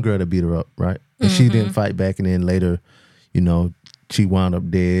was one girl that beat her up, right? And she didn't fight back. And then later, she wound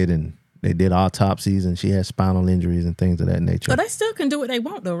up dead and they did autopsies and she had spinal injuries and things of that nature. But they still can do what they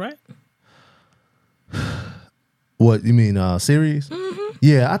want though, right? What, you mean series? Mm-hmm.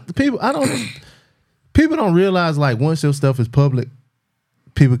 Yeah, people don't realize like once your stuff is public,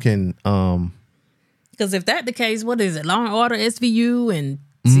 people can... Because if that's the case, what is it? Law and Order, SVU, and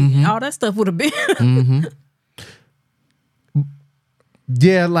all that stuff would have been...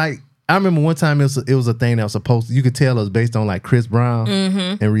 Yeah, like I remember one time it was a thing that was supposed to, you could tell it was based on like Chris Brown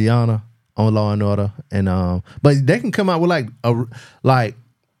and Rihanna on Law and Order, and but they can come out with like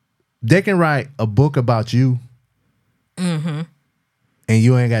they can write a book about you, and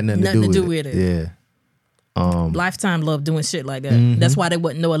you ain't got nothing to do with it. Yeah, Lifetime love doing shit like that. That's why there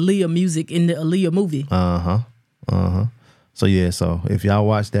wasn't no Aaliyah music in the Aaliyah movie. So yeah, so if y'all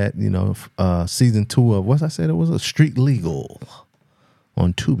watch that, season 2 of what I said, it was a Street Legal.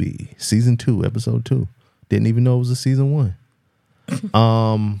 On Tubi, season 2, episode 2. Didn't even know it was a season 1.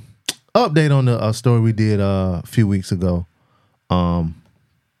 Update on the story we did a few weeks ago. The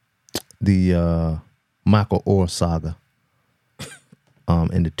Michael Orr saga.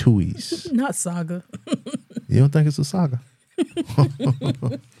 And the Tuohys. Not saga. You don't think it's a saga? What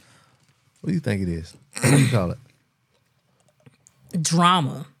do you think it is? What do you call it?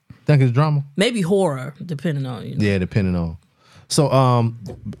 Drama. Think it's drama? Maybe horror, depending on Yeah, depending on. So, as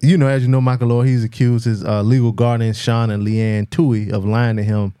you know, Michael Orr, he's accused his legal guardians, Sean and Leanne Tuohy, of lying to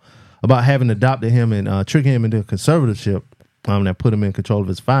him about having adopted him and tricking him into a conservatorship that put him in control of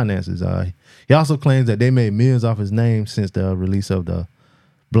his finances. He also claims that they made millions off his name since the release of The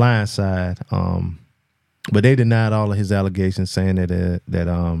Blind Side. But they denied all of his allegations, saying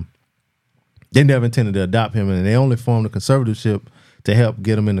that they never intended to adopt him, and they only formed a conservatorship to help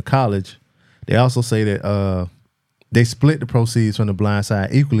get him into college. They also say that they split the proceeds from The Blind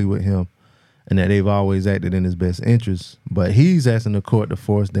Side equally with him, and that they've always acted in his best interest. But he's asking the court to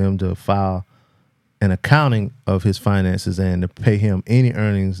force them to file an accounting of his finances and to pay him any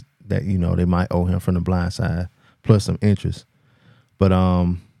earnings that they might owe him from The Blind Side, plus some interest. But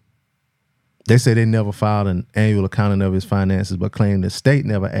They say they never filed an annual accounting of his finances, but claimed the state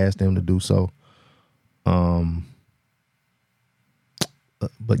never asked them to do so. But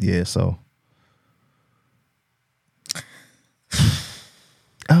yeah, so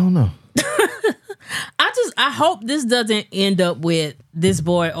I don't know. I hope this doesn't end up with this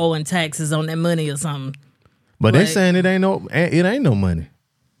boy owing taxes on that money or something. But they're saying it ain't no money.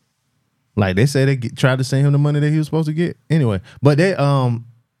 Like they say tried to send him the money that he was supposed to get. Anyway, but they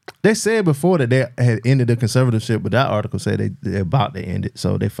said before that they had ended the conservatorship, but that article said they're about to end it,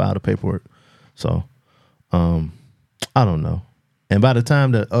 so they filed the paperwork. So, I don't know. And by the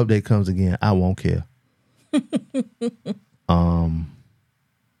time the update comes again, I won't care.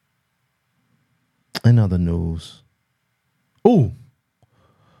 In other news, we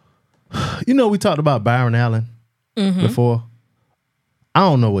talked about Byron Allen before. I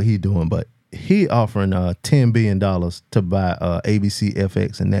don't know what he's doing, but he offering $10 billion to buy ABC,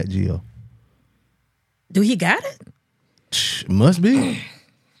 FX, and Nat Geo. Do he got it? Must be.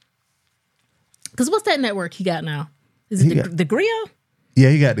 Because what's that network he got now? Is it the Grio? Yeah,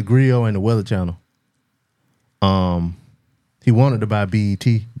 he got the Grio and the Weather Channel. He wanted to buy BET,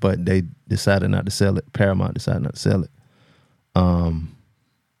 but they decided not to sell it. Paramount decided not to sell it.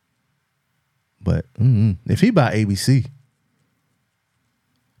 But if he buy ABC,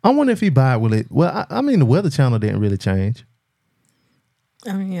 I wonder if he buy it, will it? Well, I mean, the Weather Channel didn't really change.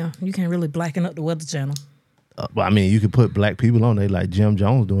 I mean, yeah, you can't really blacken up the Weather Channel. But I mean, you could put black people on there, like Jim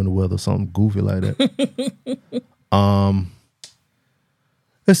Jones doing the weather, something goofy like that.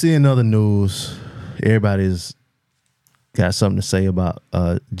 Let's see another news. Everybody's got something to say about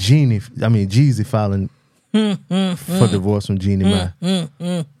Jeezy filing for divorce from Jeannie Mai.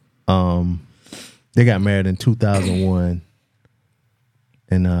 They got married in 2001.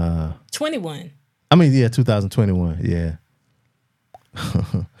 And 21. 2021, yeah.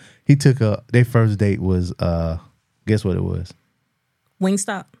 He took their first date was guess what it was?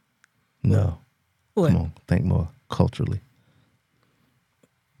 Wingstop. No. What? Come on, think more culturally.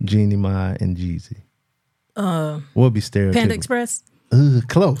 Jeannie Mai and Jeezy. What would be stereotypical? Panda Express.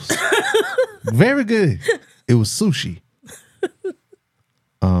 Close. Very good. It was sushi.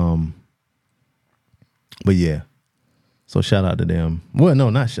 But yeah. So shout out to them. Well, no,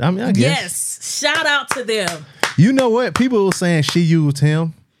 not. I guess. Yes, shout out to them. You know what? People were saying she used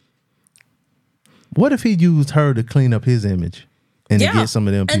him. What if he used her to clean up his image and to get some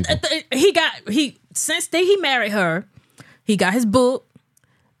of them people? Since he married her, he got his book,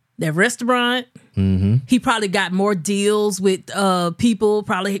 that restaurant. Mm-hmm. He probably got more deals with people.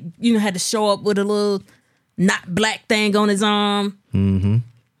 Probably had to show up with a little not black thing on his arm. Mm-hmm.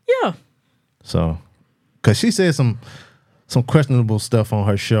 Yeah. So, because she said some questionable stuff on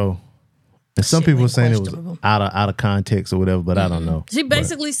her show. And some people were saying it was out of context or whatever, but I don't know. She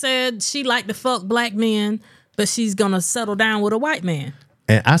basically said she liked to fuck black men, but she's gonna settle down with a white man.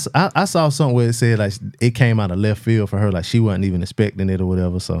 And I saw something where it said like it came out of left field for her, like she wasn't even expecting it or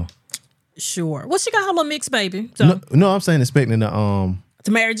whatever. So sure, well, she got her little mixed baby. So. No, I'm saying expecting the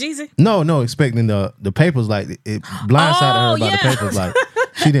to marry Jeezy. No, expecting the papers, like it blindsided her about the papers, like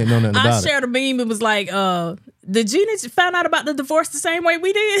she didn't know nothing about it. I shared a meme. It was like, did Gina find out about the divorce the same way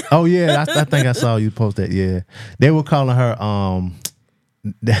we did? Oh yeah, I think I saw you post that. Yeah, they were calling her.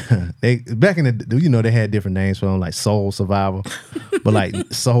 They back in the they had different names for them, like Soul Survivor, but like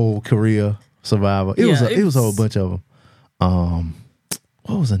Soul Career Survivor. It was a whole bunch of them.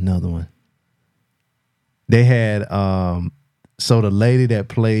 What was another one? They had so the lady that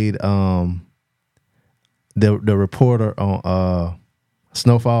played the reporter on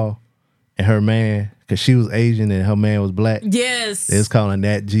Snowfall and her man, because she was Asian and her man was black. Yes, they was calling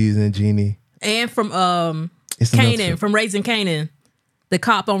that Jeezy and Jeannie. And from Kanan, from Raising Kanan, the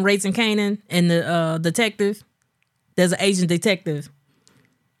cop on Raising Kanan and the detective. There's an Asian detective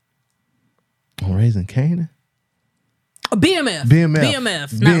on Raising Kanan.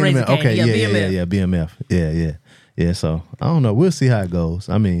 BMF, not Raising Kanan. Okay, BMF. BMF. Yeah. So I don't know. We'll see how it goes.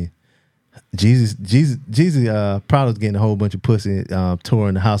 I mean, Jeezy probably getting a whole bunch of pussy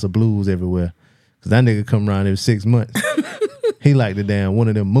touring the House of Blues everywhere. Cause that nigga come around every 6 months. He like the damn one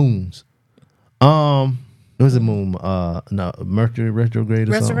of them moons. What's the moon? No, Mercury retrograde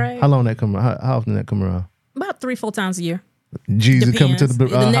or something. How long that come around? How often that come around? About 3-4 times a year. Jeezy coming to the House of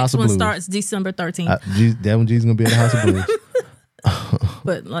Blues. The next one starts December 13th. That one Jeezy gonna be at the House of Blues.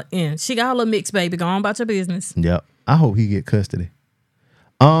 But she got her little mix, baby. Go on about your business. Yep. I hope he get custody.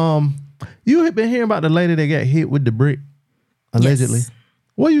 You have been hearing about the lady that got hit with the brick, allegedly. Yes.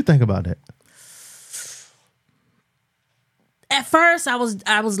 What do you think about that? At first, I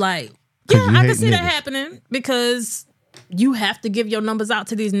was like, yeah, I can see that happening because you have to give your numbers out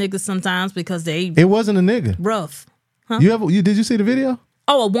to these niggas sometimes because they It wasn't a nigga. rough. Did you see the video?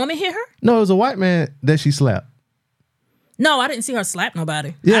 Oh, a woman hit her? No, it was a white man that she slapped. No, I didn't see her slap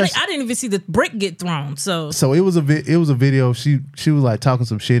nobody. Yes. I didn't even see the brick get thrown. So So it was a video. She was like talking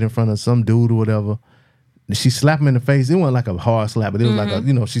some shit in front of some dude or whatever. She slapped him in the face. It wasn't like a hard slap, but it was like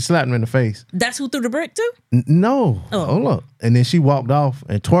a, she slapped him in the face. that's who threw the brick too? No, hold up. And then she walked off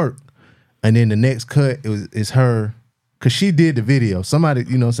and twerked. And then the next cut is her, cause she did the video. Somebody,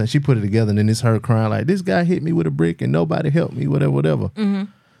 you know what I'm saying, she put it together, and then it's her crying like, this guy hit me with a brick and nobody helped me, whatever.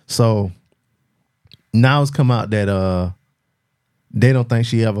 So now it's come out that they don't think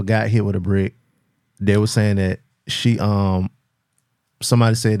she ever got hit with a brick. They were saying that she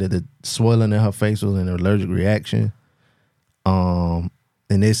somebody said that the swelling in her face was an allergic reaction. And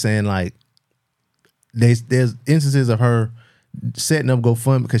they're saying like there's instances of her setting up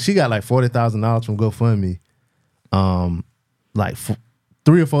GoFundMe because she got like $40,000 from GoFundMe. Like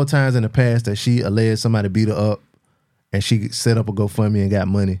 3 or 4 times in the past that she alleged somebody beat her up, and she set up a GoFundMe and got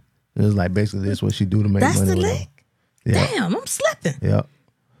money. It was like basically that's what she do to make That's money. the with her. lick? Yeah. Damn, I'm slipping. Yep.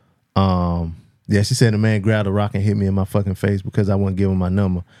 Yeah, she said the man grabbed a rock and hit me in my fucking face because I wouldn't give him my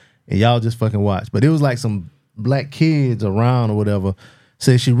number. And y'all just fucking watch. But it was like some black kids around or whatever.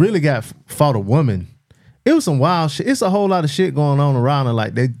 Said she really fought a woman. It was some wild shit. It's a whole lot of shit going on around her.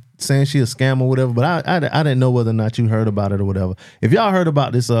 Like they saying she a scam or whatever. But I didn't know whether or not you heard about it or whatever. If y'all heard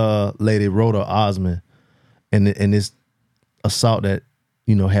about this lady, Rhoda Osman, and this assault that,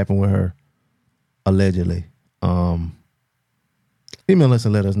 happened with her, allegedly. Email us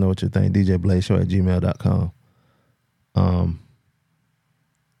and let us know what you think. DJBlazeShow@gmail.com.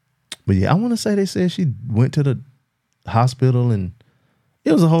 But yeah, I want to say they said she went to the hospital and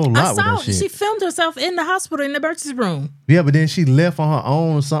it was a whole lot with that shit. She filmed herself in the hospital in the emergency room. Yeah, but then she left on her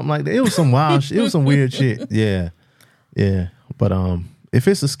own or something like that. It was some wild shit. It was some weird shit. Yeah. Yeah. But if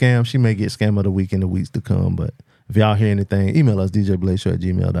it's a scam, she may get scam of the week in the weeks to come. But if y'all hear anything, email us,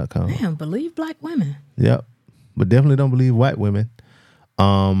 DJBlazeShow@gmail.com. Damn, believe black women. Yep. But definitely don't believe white women.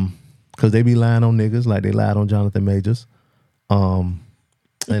 Because they be lying on niggas like they lied on Jonathan Majors. And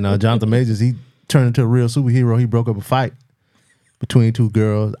Jonathan Majors, he turned into a real superhero. He broke up a fight between 2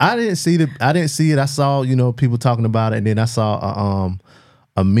 girls. I didn't see it. I saw, people talking about it, and then I saw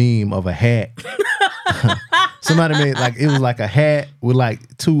a meme of a hat. Somebody made it was like a hat with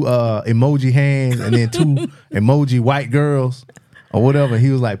like 2 emoji hands and then 2 emoji white girls or whatever.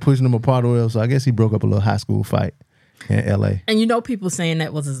 He was like pushing them apart or whatever. So I guess he broke up a little high school fight in LA. And people saying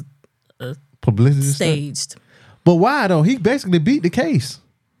that was Publicity staged. Stuff. But why though? He basically beat the case.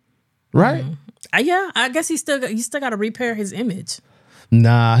 Right? Yeah, I guess he still got to repair his image.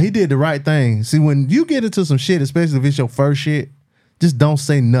 Nah, he did the right thing. See, when you get into some shit, especially if it's your first shit, just don't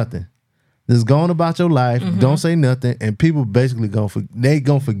say nothing. Just go on about your life. Don't say nothing, and people basically gonna forget. They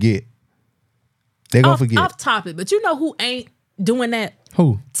gonna forget. Off topic, but you know who ain't doing that?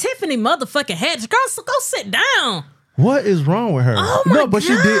 Who? Tiffany motherfucking Haddish. Girl, go sit down. What is wrong with her? Oh my but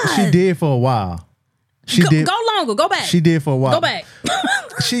God. she did for a while. Go longer. Go back. She did for a while. Go back.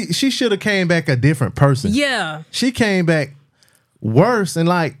 She should have came back a different person. Yeah. She came back worse, and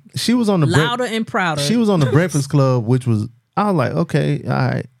like she was on the Louder and prouder. She was on the Breakfast Club, which was I was like, okay, all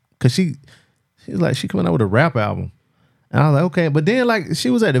right, because she was like she coming out with a rap album, and I was like, okay, but then like she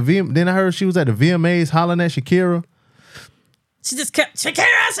was at the then I heard she was at the VMAs hollering at Shakira. She just kept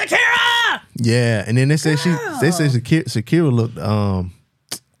Shakira. Yeah, and then they said Shakira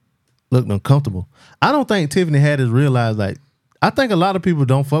looked uncomfortable. I don't think Tiffany Haddish realized like I think a lot of people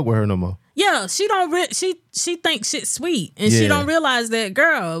don't fuck with her no more. Yeah, she don't. She thinks shit's sweet, and she don't realize that,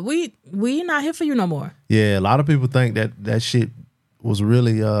 girl. We not here for you no more. Yeah, a lot of people think that shit was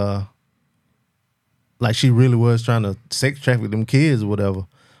really like she really was trying to sex traffic them kids or whatever.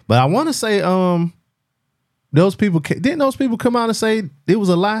 But I want to say those people didn't those people come out and say it was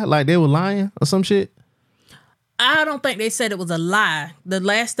a lie, like they were lying or some shit. I don't think they said it was a lie. The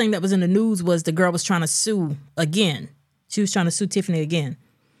last thing that was in the news was the girl was trying to sue again. She was trying to sue Tiffany again.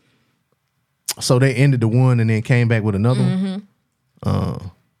 So they ended the one and then came back with another one.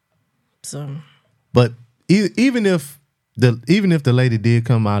 So, but even if the lady did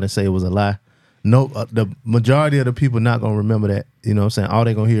come out and say it was a lie, no, the majority of the people not gonna remember that. You know what I'm saying? All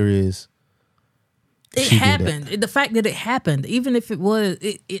they gonna hear is it happened. The fact that it happened, even if it was,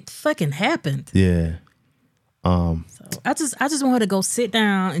 it fucking happened. Yeah. So I just want her to go sit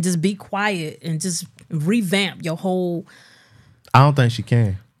down and just be quiet and just revamp your whole. I don't think she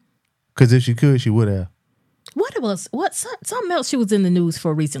can. Because if she could, she would have. Something else she was in the news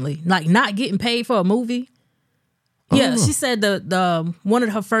for recently, like not getting paid for a movie. Yeah, she said the one of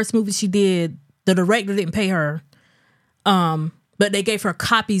her first movies she did, the director didn't pay her But they gave her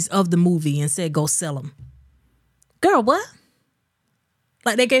copies of the movie and said, go sell them. Girl, what?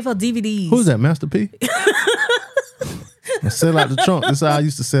 Like they gave her DVDs. Who's that, Master P? Sell out the trunk. This is how I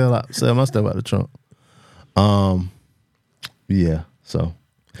used to sell my stuff out the trunk. Yeah, so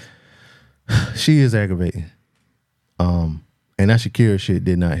she is aggravating. And that Shakira shit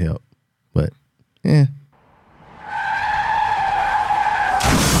did not help. But yeah.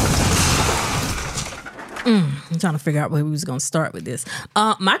 I'm trying to figure out where we was gonna start with this.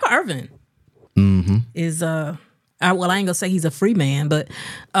 Michael Irvin is well, I ain't gonna say he's a free man, but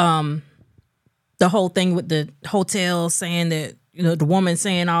the whole thing with the hotel saying that, you know, the woman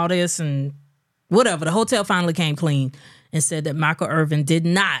saying all this and whatever, the hotel finally came clean and said that Michael Irvin did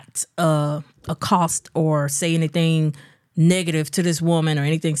not accost or say anything negative to this woman or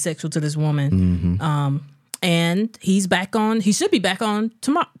anything sexual to this woman. And he should be back on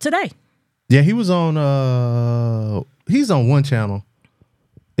today. Yeah, he was on he's on one channel.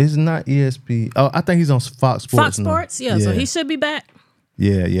 It's not ESP. Oh, I think he's on Fox Sports. Fox Sports, yeah. So he should be back.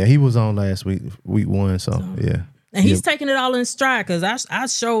 Yeah. He was on last week 1, so yeah. And he's taking it all in stride because I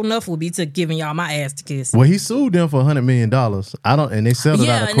sure enough will be to giving y'all my ass to kiss. Well, he sued them for $100 million. And they settled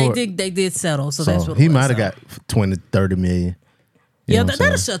out of court. Yeah, and they did settle. So that's what he might have got 20-30 million. Yeah,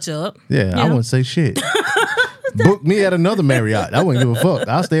 that'll shut you up. Yeah, I wouldn't say shit. Book me at another Marriott. I wouldn't give a fuck.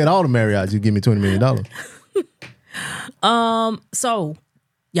 I'll stay at all the Marriotts. You give me $20 million. So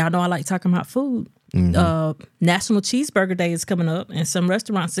y'all know I like talking about food. National Cheeseburger Day is coming up, and some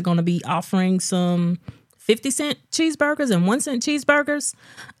restaurants are going to be offering some 50-cent cheeseburgers and 1-cent cheeseburgers.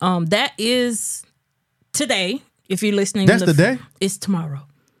 That is today. If you're listening, that's the day. It's tomorrow.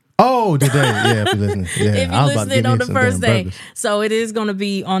 Oh, today. Yeah, if you're listening. Yeah, if you're listening on the first day, so it is going to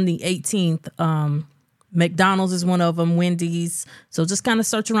be on the 18th. McDonald's is one of them. Wendy's. So just kind of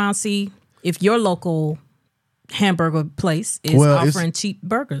search around, see if your local hamburger place is offering cheap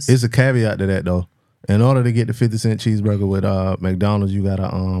burgers. It's a caveat to that though. In order to get the 50-cent cheeseburger with McDonald's, you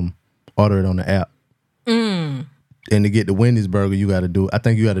gotta order it on the app. And to get the Wendy's burger, you gotta do it. I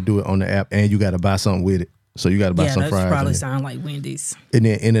think you gotta do it on the app, and you gotta buy something with it. So you gotta buy some fries. Yeah, that probably sound like Wendy's. And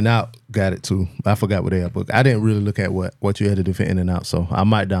then In-N-Out got it too. I forgot what they have, but I didn't really look at what you had to do for In-N-Out. So I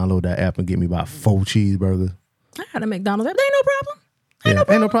might download that app and get me about 4 cheeseburgers. I had a McDonald's app. Ain't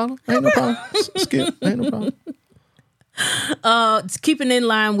no problem. Ain't no problem. Skip. Ain't no problem. It's keeping in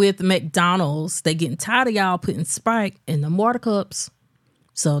line with McDonald's. They getting tired of y'all putting Sprite in the water cups.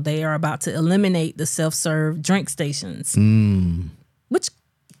 So they are about to eliminate the self-serve drink stations. Which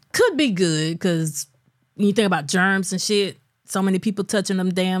could be good because when you think about germs and shit, so many people touching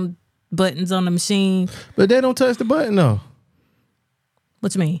them damn buttons on the machine. But they don't touch the button though.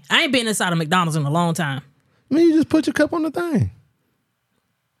 What you mean? I ain't been inside of McDonald's in a long time. I mean, you just put your cup on the thing.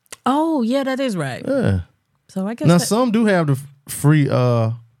 Oh, yeah, that is right. Yeah. So I guess now some do have the free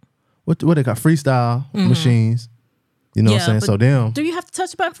what they call freestyle machines. You know what I'm saying? So them. Do you have to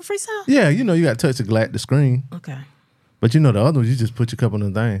touch the button for freestyle? Yeah, you know you got to touch the screen. Okay. But you know the other ones, you just put your cup on the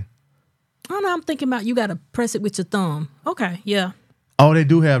thing. I don't know. I'm thinking about you got to press it with your thumb. Okay, yeah. Oh, they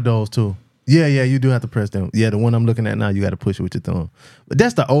do have those too. Yeah, you do have to press them. Yeah, the one I'm looking at now, you got to push it with your thumb. But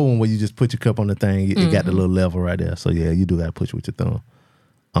that's the old one where you just put your cup on the thing. It got the little level right there. So yeah, you do got to push it with your thumb.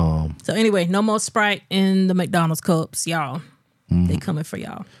 So anyway, no more Sprite in the McDonald's cups, y'all. They coming for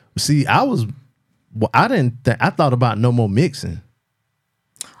y'all. See, I thought about no more mixing.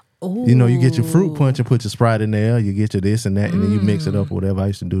 Ooh. You know, you get your fruit punch and put your Sprite in there. You get your this and that, and then you mix it up or whatever. I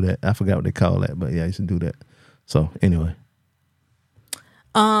used to do that. I forgot what they call that, but yeah, I used to do that. So anyway,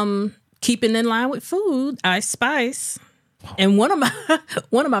 keeping in line with food, Ice Spice, and one of my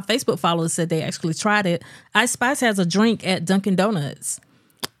Facebook followers said they actually tried it. Ice Spice has a drink at Dunkin' Donuts.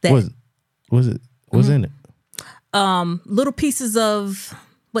 What's in it? Little pieces of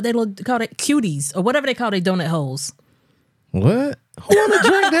what they call it, cuties or whatever they call their donut holes. What? Who want to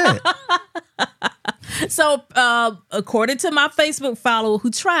drink that? So, according to my Facebook follower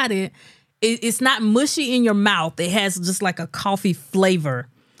who tried it, it's not mushy in your mouth. It has just like a coffee flavor.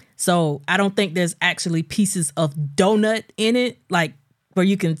 So I don't think there's actually pieces of donut in it, like where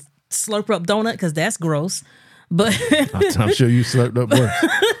you can slurp up donut, because that's gross. But I'm sure you slurped up worse.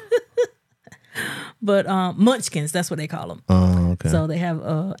 But munchkins, that's what they call them. Oh, okay. So they have,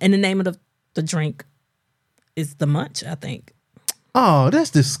 and the name of the drink is the Munch, I think. Oh, that's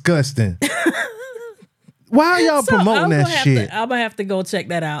disgusting. Why are y'all promoting that shit? I'm going to have to go check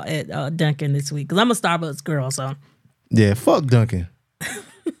that out at Dunkin' this week, because I'm a Starbucks girl, so. Yeah, fuck Dunkin'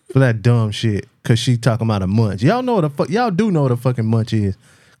 for that dumb shit, because she talking about a munch. Y'all know what the fuck, y'all do know what a fucking munch is,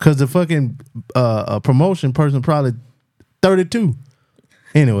 because the fucking promotion person probably 32.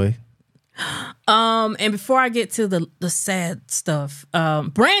 Anyway. And before I get to the sad stuff,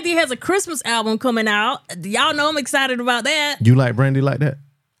 Brandy has a Christmas album coming out. Y'all know I'm excited about that. You like Brandy like that?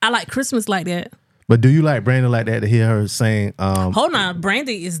 I like Christmas like that. But do you like Brandy like that to hear her saying? Hold on,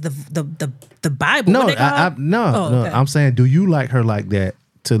 Brandy is the Bible. No, What they call it? no. Okay. I'm saying, do you like her like that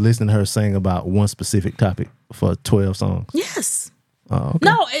to listen to her sing about one specific topic for 12 songs? Yes. Oh, okay.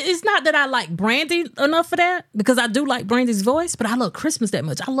 No, it's not that I like Brandy enough for that, because I do like Brandy's voice, but I love Christmas that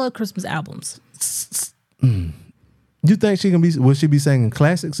much. I love Christmas albums. You think she can be? Will she be singing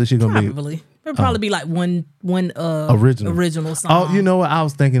classics, or she gonna Probably. It'll probably be like one original song. Oh, you know what? I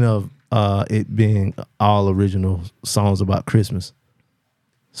was thinking of it being all original songs about Christmas.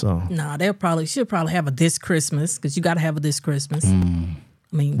 So Nah, she'll probably have a This Christmas, because you got to have a This Christmas. I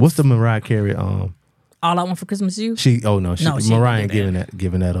mean, what's the Mariah Carey? All I Want for Christmas Is You? She Mariah ain't ain't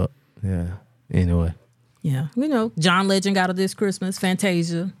giving that up. Yeah. Anyway, Yeah. You know, John Legend got a This Christmas,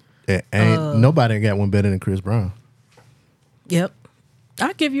 Fantasia. ain't nobody got one better than Chris Brown. Yep.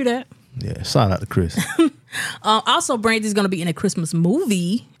 I'll give you that. Yeah. Shout out to Chris. Also, Brandy's going to be in a Christmas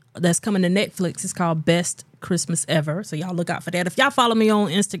movie that's coming to Netflix. It's called Best Christmas Ever. So y'all look out for that. If y'all follow me on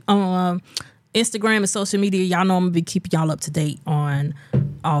Instagram and social media, y'all know I'm going to be keeping y'all up to date on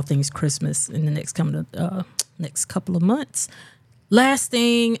all things Christmas in the next couple of months. Last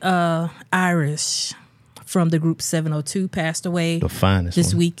thing, Irish from the group 702 passed away The finest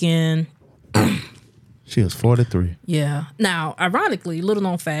this one. weekend. She was 43. Yeah. Now, ironically, little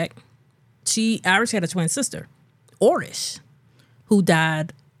known fact, Irish had a twin sister, Orish, who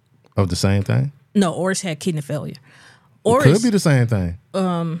died. Of the same thing? No, Orish had kidney failure. Could be the same thing.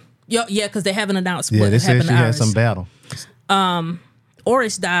 Yeah, because they haven't announced Yeah, what they said happened she to had Iris. some battle.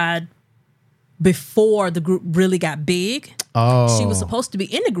 Orish died before the group really got big. Oh. She was supposed to be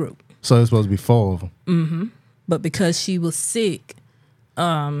in the group, So it's supposed to be 4 of them. but because she was sick,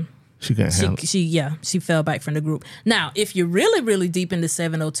 She can't handle it. she fell back from the group. Now, if you're really, really deep into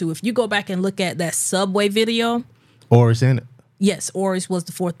 702, if you go back and look at that Subway video, Or it's in it. yes, Orish was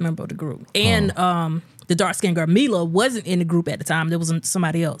the 4th member of the group. And the dark-skinned girl, Mila, wasn't in the group at the time. There was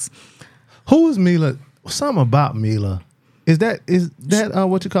somebody else. Who is Mila? Something about Mila. Is that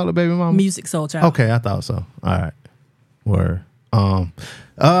what you call it, baby mama? Music Soul Child. Okay, I thought so. All right. Word.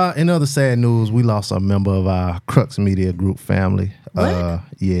 In other sad news, we lost a member of our Crux Media Group family. What?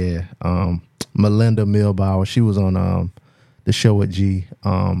 Yeah. Melinda Milbauer. She was on the show at G,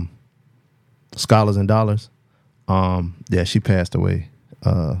 Scholars and Dollars. Yeah, she passed away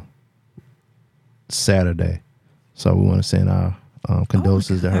Saturday. So we want to send our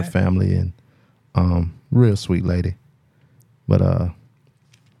condolences to her God. family, and real sweet lady. But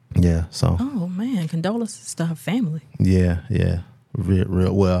yeah, so Oh, man. Condolences to her family. yeah.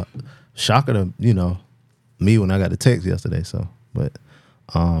 Real well. Shocker to, me when I got the text yesterday, so but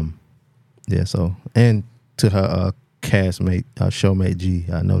yeah, so and to her castmate, showmate G,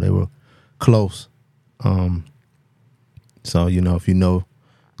 I know they were close. So, if you know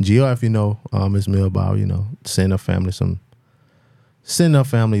G, or if you know Miss Milbauer, send her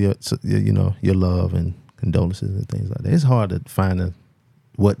family your love and condolences and things like that. It's hard to find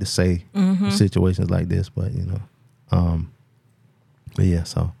what to say in situations like this, but but yeah,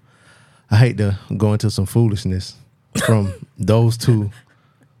 so I hate to go into some foolishness from those two,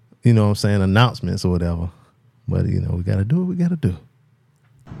 announcements or whatever. But we gotta do what we gotta do.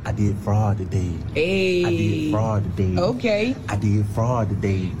 I did fraud today. Hey. I did fraud today. Okay. I did fraud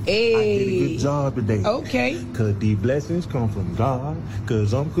today. Hey. I did a good job today. Okay. Cause the blessings come from God.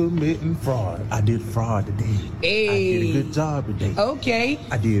 Cause I'm committing fraud. I did fraud today. Hey. I did a good job today. Okay.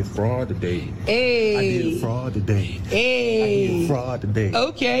 I did fraud today. Hey. I did fraud today. I Hey. did fraud today.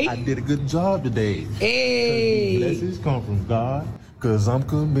 Okay. I did a good job today. Hey. Blessings come from God. Cause I'm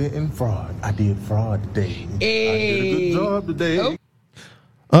committing fraud. I did fraud today. Hey. I did a good job today. Okay.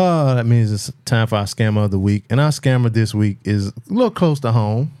 That means it's time for our scammer of the week. And our scammer this week is a little close to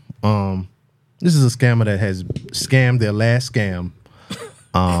home. This is a scammer that has scammed their last scam.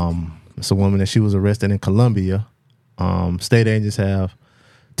 It's a woman that she was arrested in Colombia. State agents have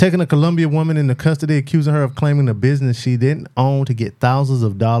taken a Colombia woman into custody, accusing her of claiming a business she didn't own to get thousands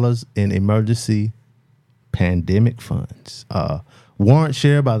of dollars in emergency pandemic funds. Warrant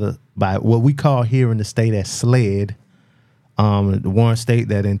shared by what we call here in the state as SLED. The warrant state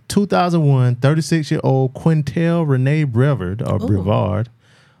that in 2001, 36-year-old Quintel Renee Brevard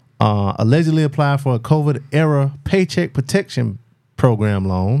allegedly applied for a COVID-era Paycheck Protection Program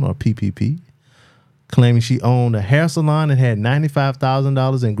loan, or PPP, claiming she owned a hair salon and had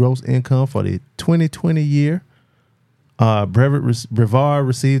 $95,000 in gross income for the 2020 year. Brevard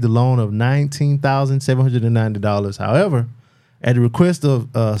received a loan of $19,790. However, at the request of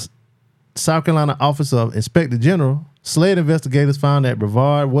South Carolina Office of Inspector General, SLED investigators found that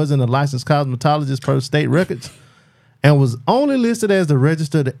Brevard wasn't a licensed cosmetologist per state records and was only listed as the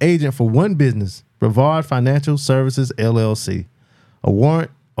registered agent for one business, Brevard Financial Services, LLC. A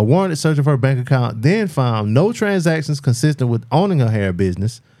warranted search of her bank account then found no transactions consistent with owning her hair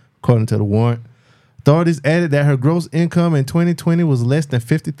business, according to the warrant. Authorities added that her gross income in 2020 was less than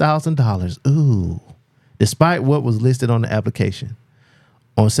 $50,000. Ooh. Despite what was listed on the application.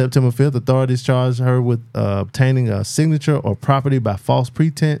 On September 5th, authorities charged her with obtaining a signature or property by false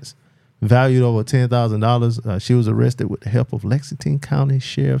pretense, valued over $10,000. She was arrested with the help of Lexington County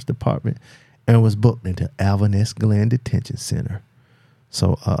Sheriff's Department and was booked into Alvarez Glen Detention Center.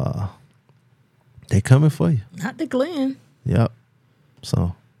 So they coming for you. Not the Glen. Yep.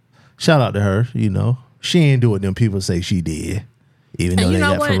 So shout out to her. You know, she ain't do what them people say she did. Even though And you they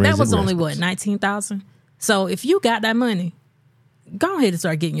know got what? forensic That was only records. what, $19,000. So if you got that money, go ahead and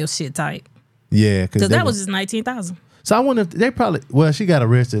start getting your shit tight. Yeah, Because that was just $19,000. So I wonder if they probably. Well, she got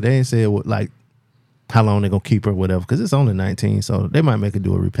arrested. They ain't said what, like how long they gonna keep her, or whatever. Because it's only 19, so they might make her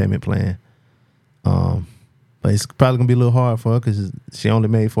do a repayment plan. But it's probably gonna be a little hard for her because she only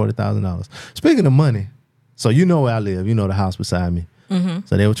made $40,000. Speaking of money, so you know where I live. You know the house beside me. Mm-hmm.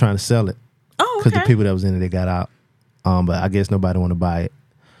 So they were trying to sell it. Oh, Because okay. the people that was in it, they got out. But I guess nobody want to buy it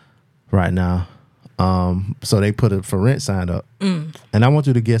right now. So they put a for rent sign up. And I want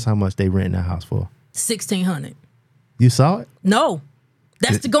you to guess how much they rent that house for. $1,600. You saw it? No.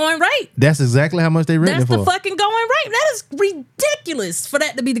 That's the going rate. That's exactly how much they rent That's it for. the fucking going rate. That is ridiculous for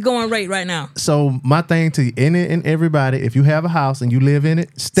that to be the going rate right now. So my thing to any and everybody, if you have a house and you live in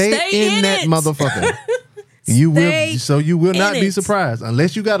it, stay in that it. motherfucker. You will not be surprised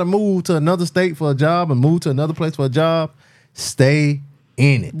unless you got to move to another state for a job and move to another place for a job. Stay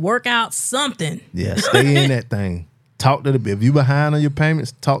in it. Work out something. Yeah, stay in that thing. Talk to if you behind on your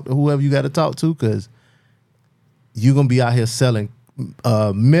payments, talk to whoever you got to talk to because you're gonna be out here selling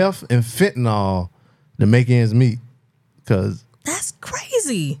meth and fentanyl to make ends meet. Because That's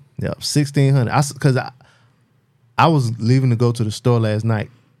crazy. yeah, $1,600. Because I was leaving to go to the store last night.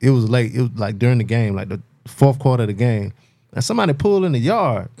 It was late. It was like during the game, like the fourth quarter of the game. And somebody pulled in the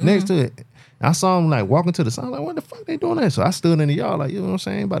yard next to it. I saw them like walking to the side. I'm like, what the fuck they doing that? So I stood in the yard like, you know what I'm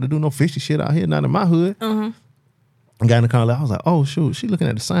saying? About to do no fishy shit out here, not in my hood. I got in the car. I was like, oh shoot, she looking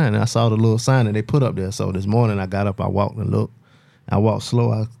at the sign. And I saw the little sign that they put up there. So this morning I got up, I walked and looked. I walked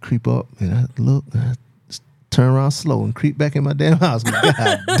slow. I creep up and I look. And I turn around slow and creep back in my damn house. God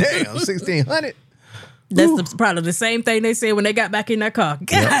damn, $1,600. That's probably the same thing they said when they got back in their car.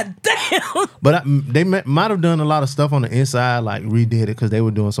 God damn. But they might have done a lot of stuff on the inside, like redid it because they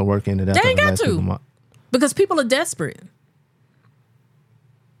were doing some work in it. They ain't got to. Because people are desperate.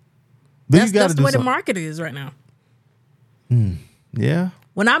 That's the way the market is right now. Yeah.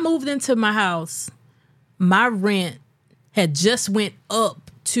 When I moved into my house, my rent had just went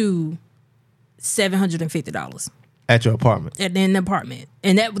up to $750 At your apartment. in the apartment.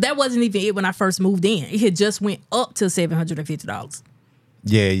 And that wasn't even it when I first moved in. It had just went up to $750.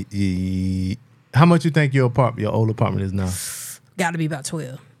 Yeah. How much you think your old apartment is now? Got to be about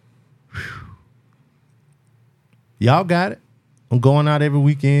 12. Y'all got it. I'm going out every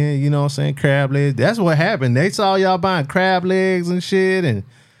weekend, you know what I'm saying? Crab legs. That's what happened. They saw y'all buying crab legs and shit. And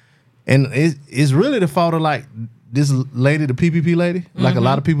it's really the fault of like this lady, the PPP lady. Like a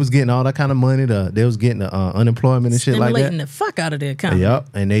lot of people was getting all that kind of money. They was getting the unemployment and shit like that. Stimulating the fuck out of their economy. Yep.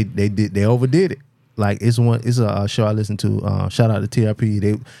 And they overdid it. Like it's a show I listened to. Shout out to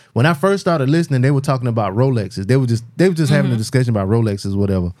TRP. When I first started listening, they were talking about Rolexes. They were just having a discussion about Rolexes,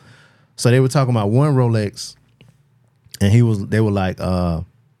 whatever. So they were talking about one Rolex, and they were like,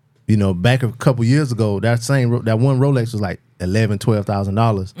 back a couple years ago, that one Rolex was like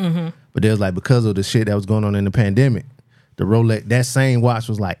 $11,000-$12,000. But there was like because of the shit that was going on in the pandemic, the Rolex, that same watch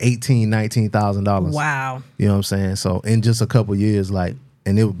was like $18,000-$19,000. Wow. You know what I'm saying? So in just a couple years, like.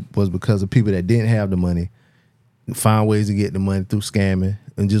 And it was because of people that didn't have the money, found ways to get the money through scamming,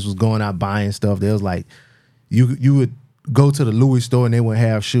 and just was going out buying stuff. There was like, you would go to the Louis store and they wouldn't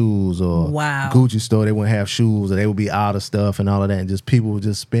have shoes, or Gucci store they wouldn't have shoes, or they would be out of stuff and all of that. And just people were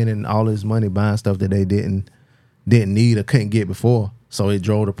just spending all this money buying stuff that they didn't need or couldn't get before. So it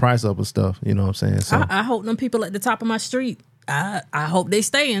drove the price up of stuff. You know what I'm saying? So I hope them people at the top of my street, I hope they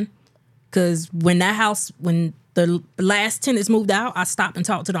staying, because when the last tenants moved out, I stopped and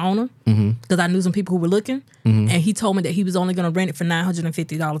talked to the owner because I knew some people who were looking, and he told me that he was only going to rent it for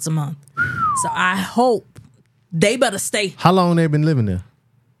 $950 a month. So I hope they better stay. How long they been living there?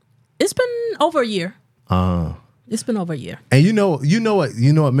 It's been over a year. It's been over a year. And you know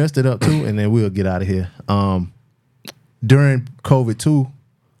what messed it up too, and then we'll get out of here. During COVID too,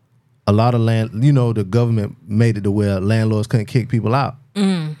 a lot of the government made it to where landlords couldn't kick people out.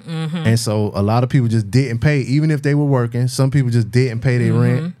 And so a lot of people just didn't pay, even if they were working. Some people just didn't pay their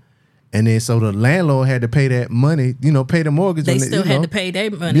rent. And then so the landlord had to pay that money, pay the mortgage. They still had to pay their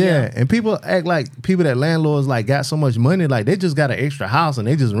money. Yeah, and people act like people that landlords like got so much money, like they just got an extra house and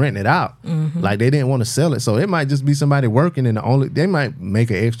they just rent it out. Like they didn't want to sell it. So it might just be somebody working and they might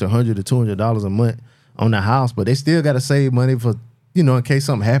make an extra $100 to $200 a month on the house, but they still got to save money for, in case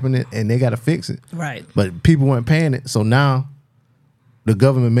something happened and they got to fix it. Right. But people weren't paying it. So now the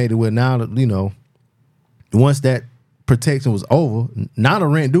government made it where now, once that protection was over, now the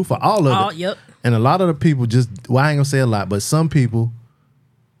rent due for all of it. Yep. And a lot of the people I ain't gonna say a lot, but some people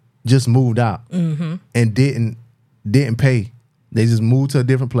just moved out and didn't pay. They just moved to a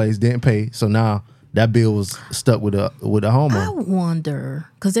different place, didn't pay. So now that bill was stuck with the homeowner. I wonder,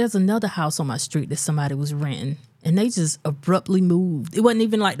 because there's another house on my street that somebody was renting, and they just abruptly moved. It wasn't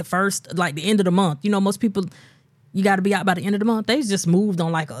even like the end of the month. Most people, you got to be out by the end of the month. They just moved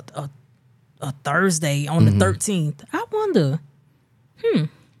on like a Thursday on the 13th. I wonder,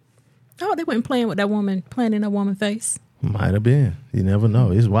 oh, they weren't playing with that woman, playing in that woman's face. Might have been. You never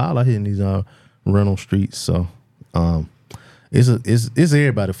know. It's wild out here in these rental streets. So it's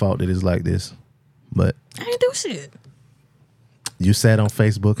everybody's fault that it's like this. But I ain't do shit. You sat on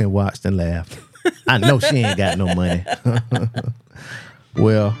Facebook and watched and laughed. I know she ain't got no money.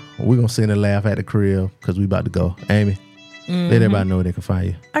 Well, we're going to sit and laugh at the crib because we about to go. Amy, let everybody know where they can find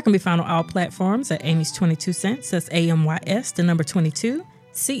you. I can be found on all platforms at Amy's 22 Cents. That's AMYS, the number 22,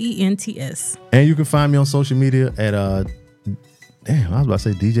 CENTS. And you can find me on social media at, I was about to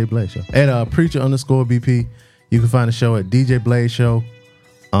say DJ Blaze Show. At preacher_BP. You can find the show at DJ Blaze Show.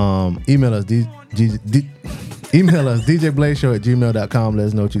 Email us, djblazeshow@gmail.com. Let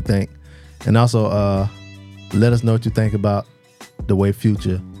us know what you think. And also, let us know what you think about the way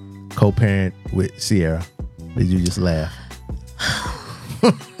Future co-parent with Sierra. Did you just laugh?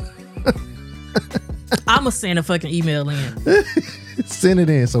 I'ma send a fucking email in. Send it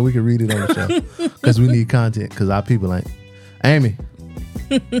in so we can read it on the show. Because we need content. Because our people ain't. Amy.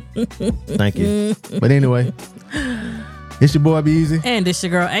 Thank you. But anyway, it's your boy Be Easy. And it's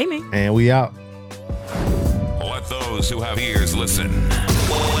your girl Amy. And we out. Let those who have ears listen.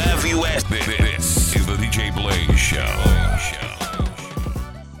 Have you asked? This is the DJ Blaze Show.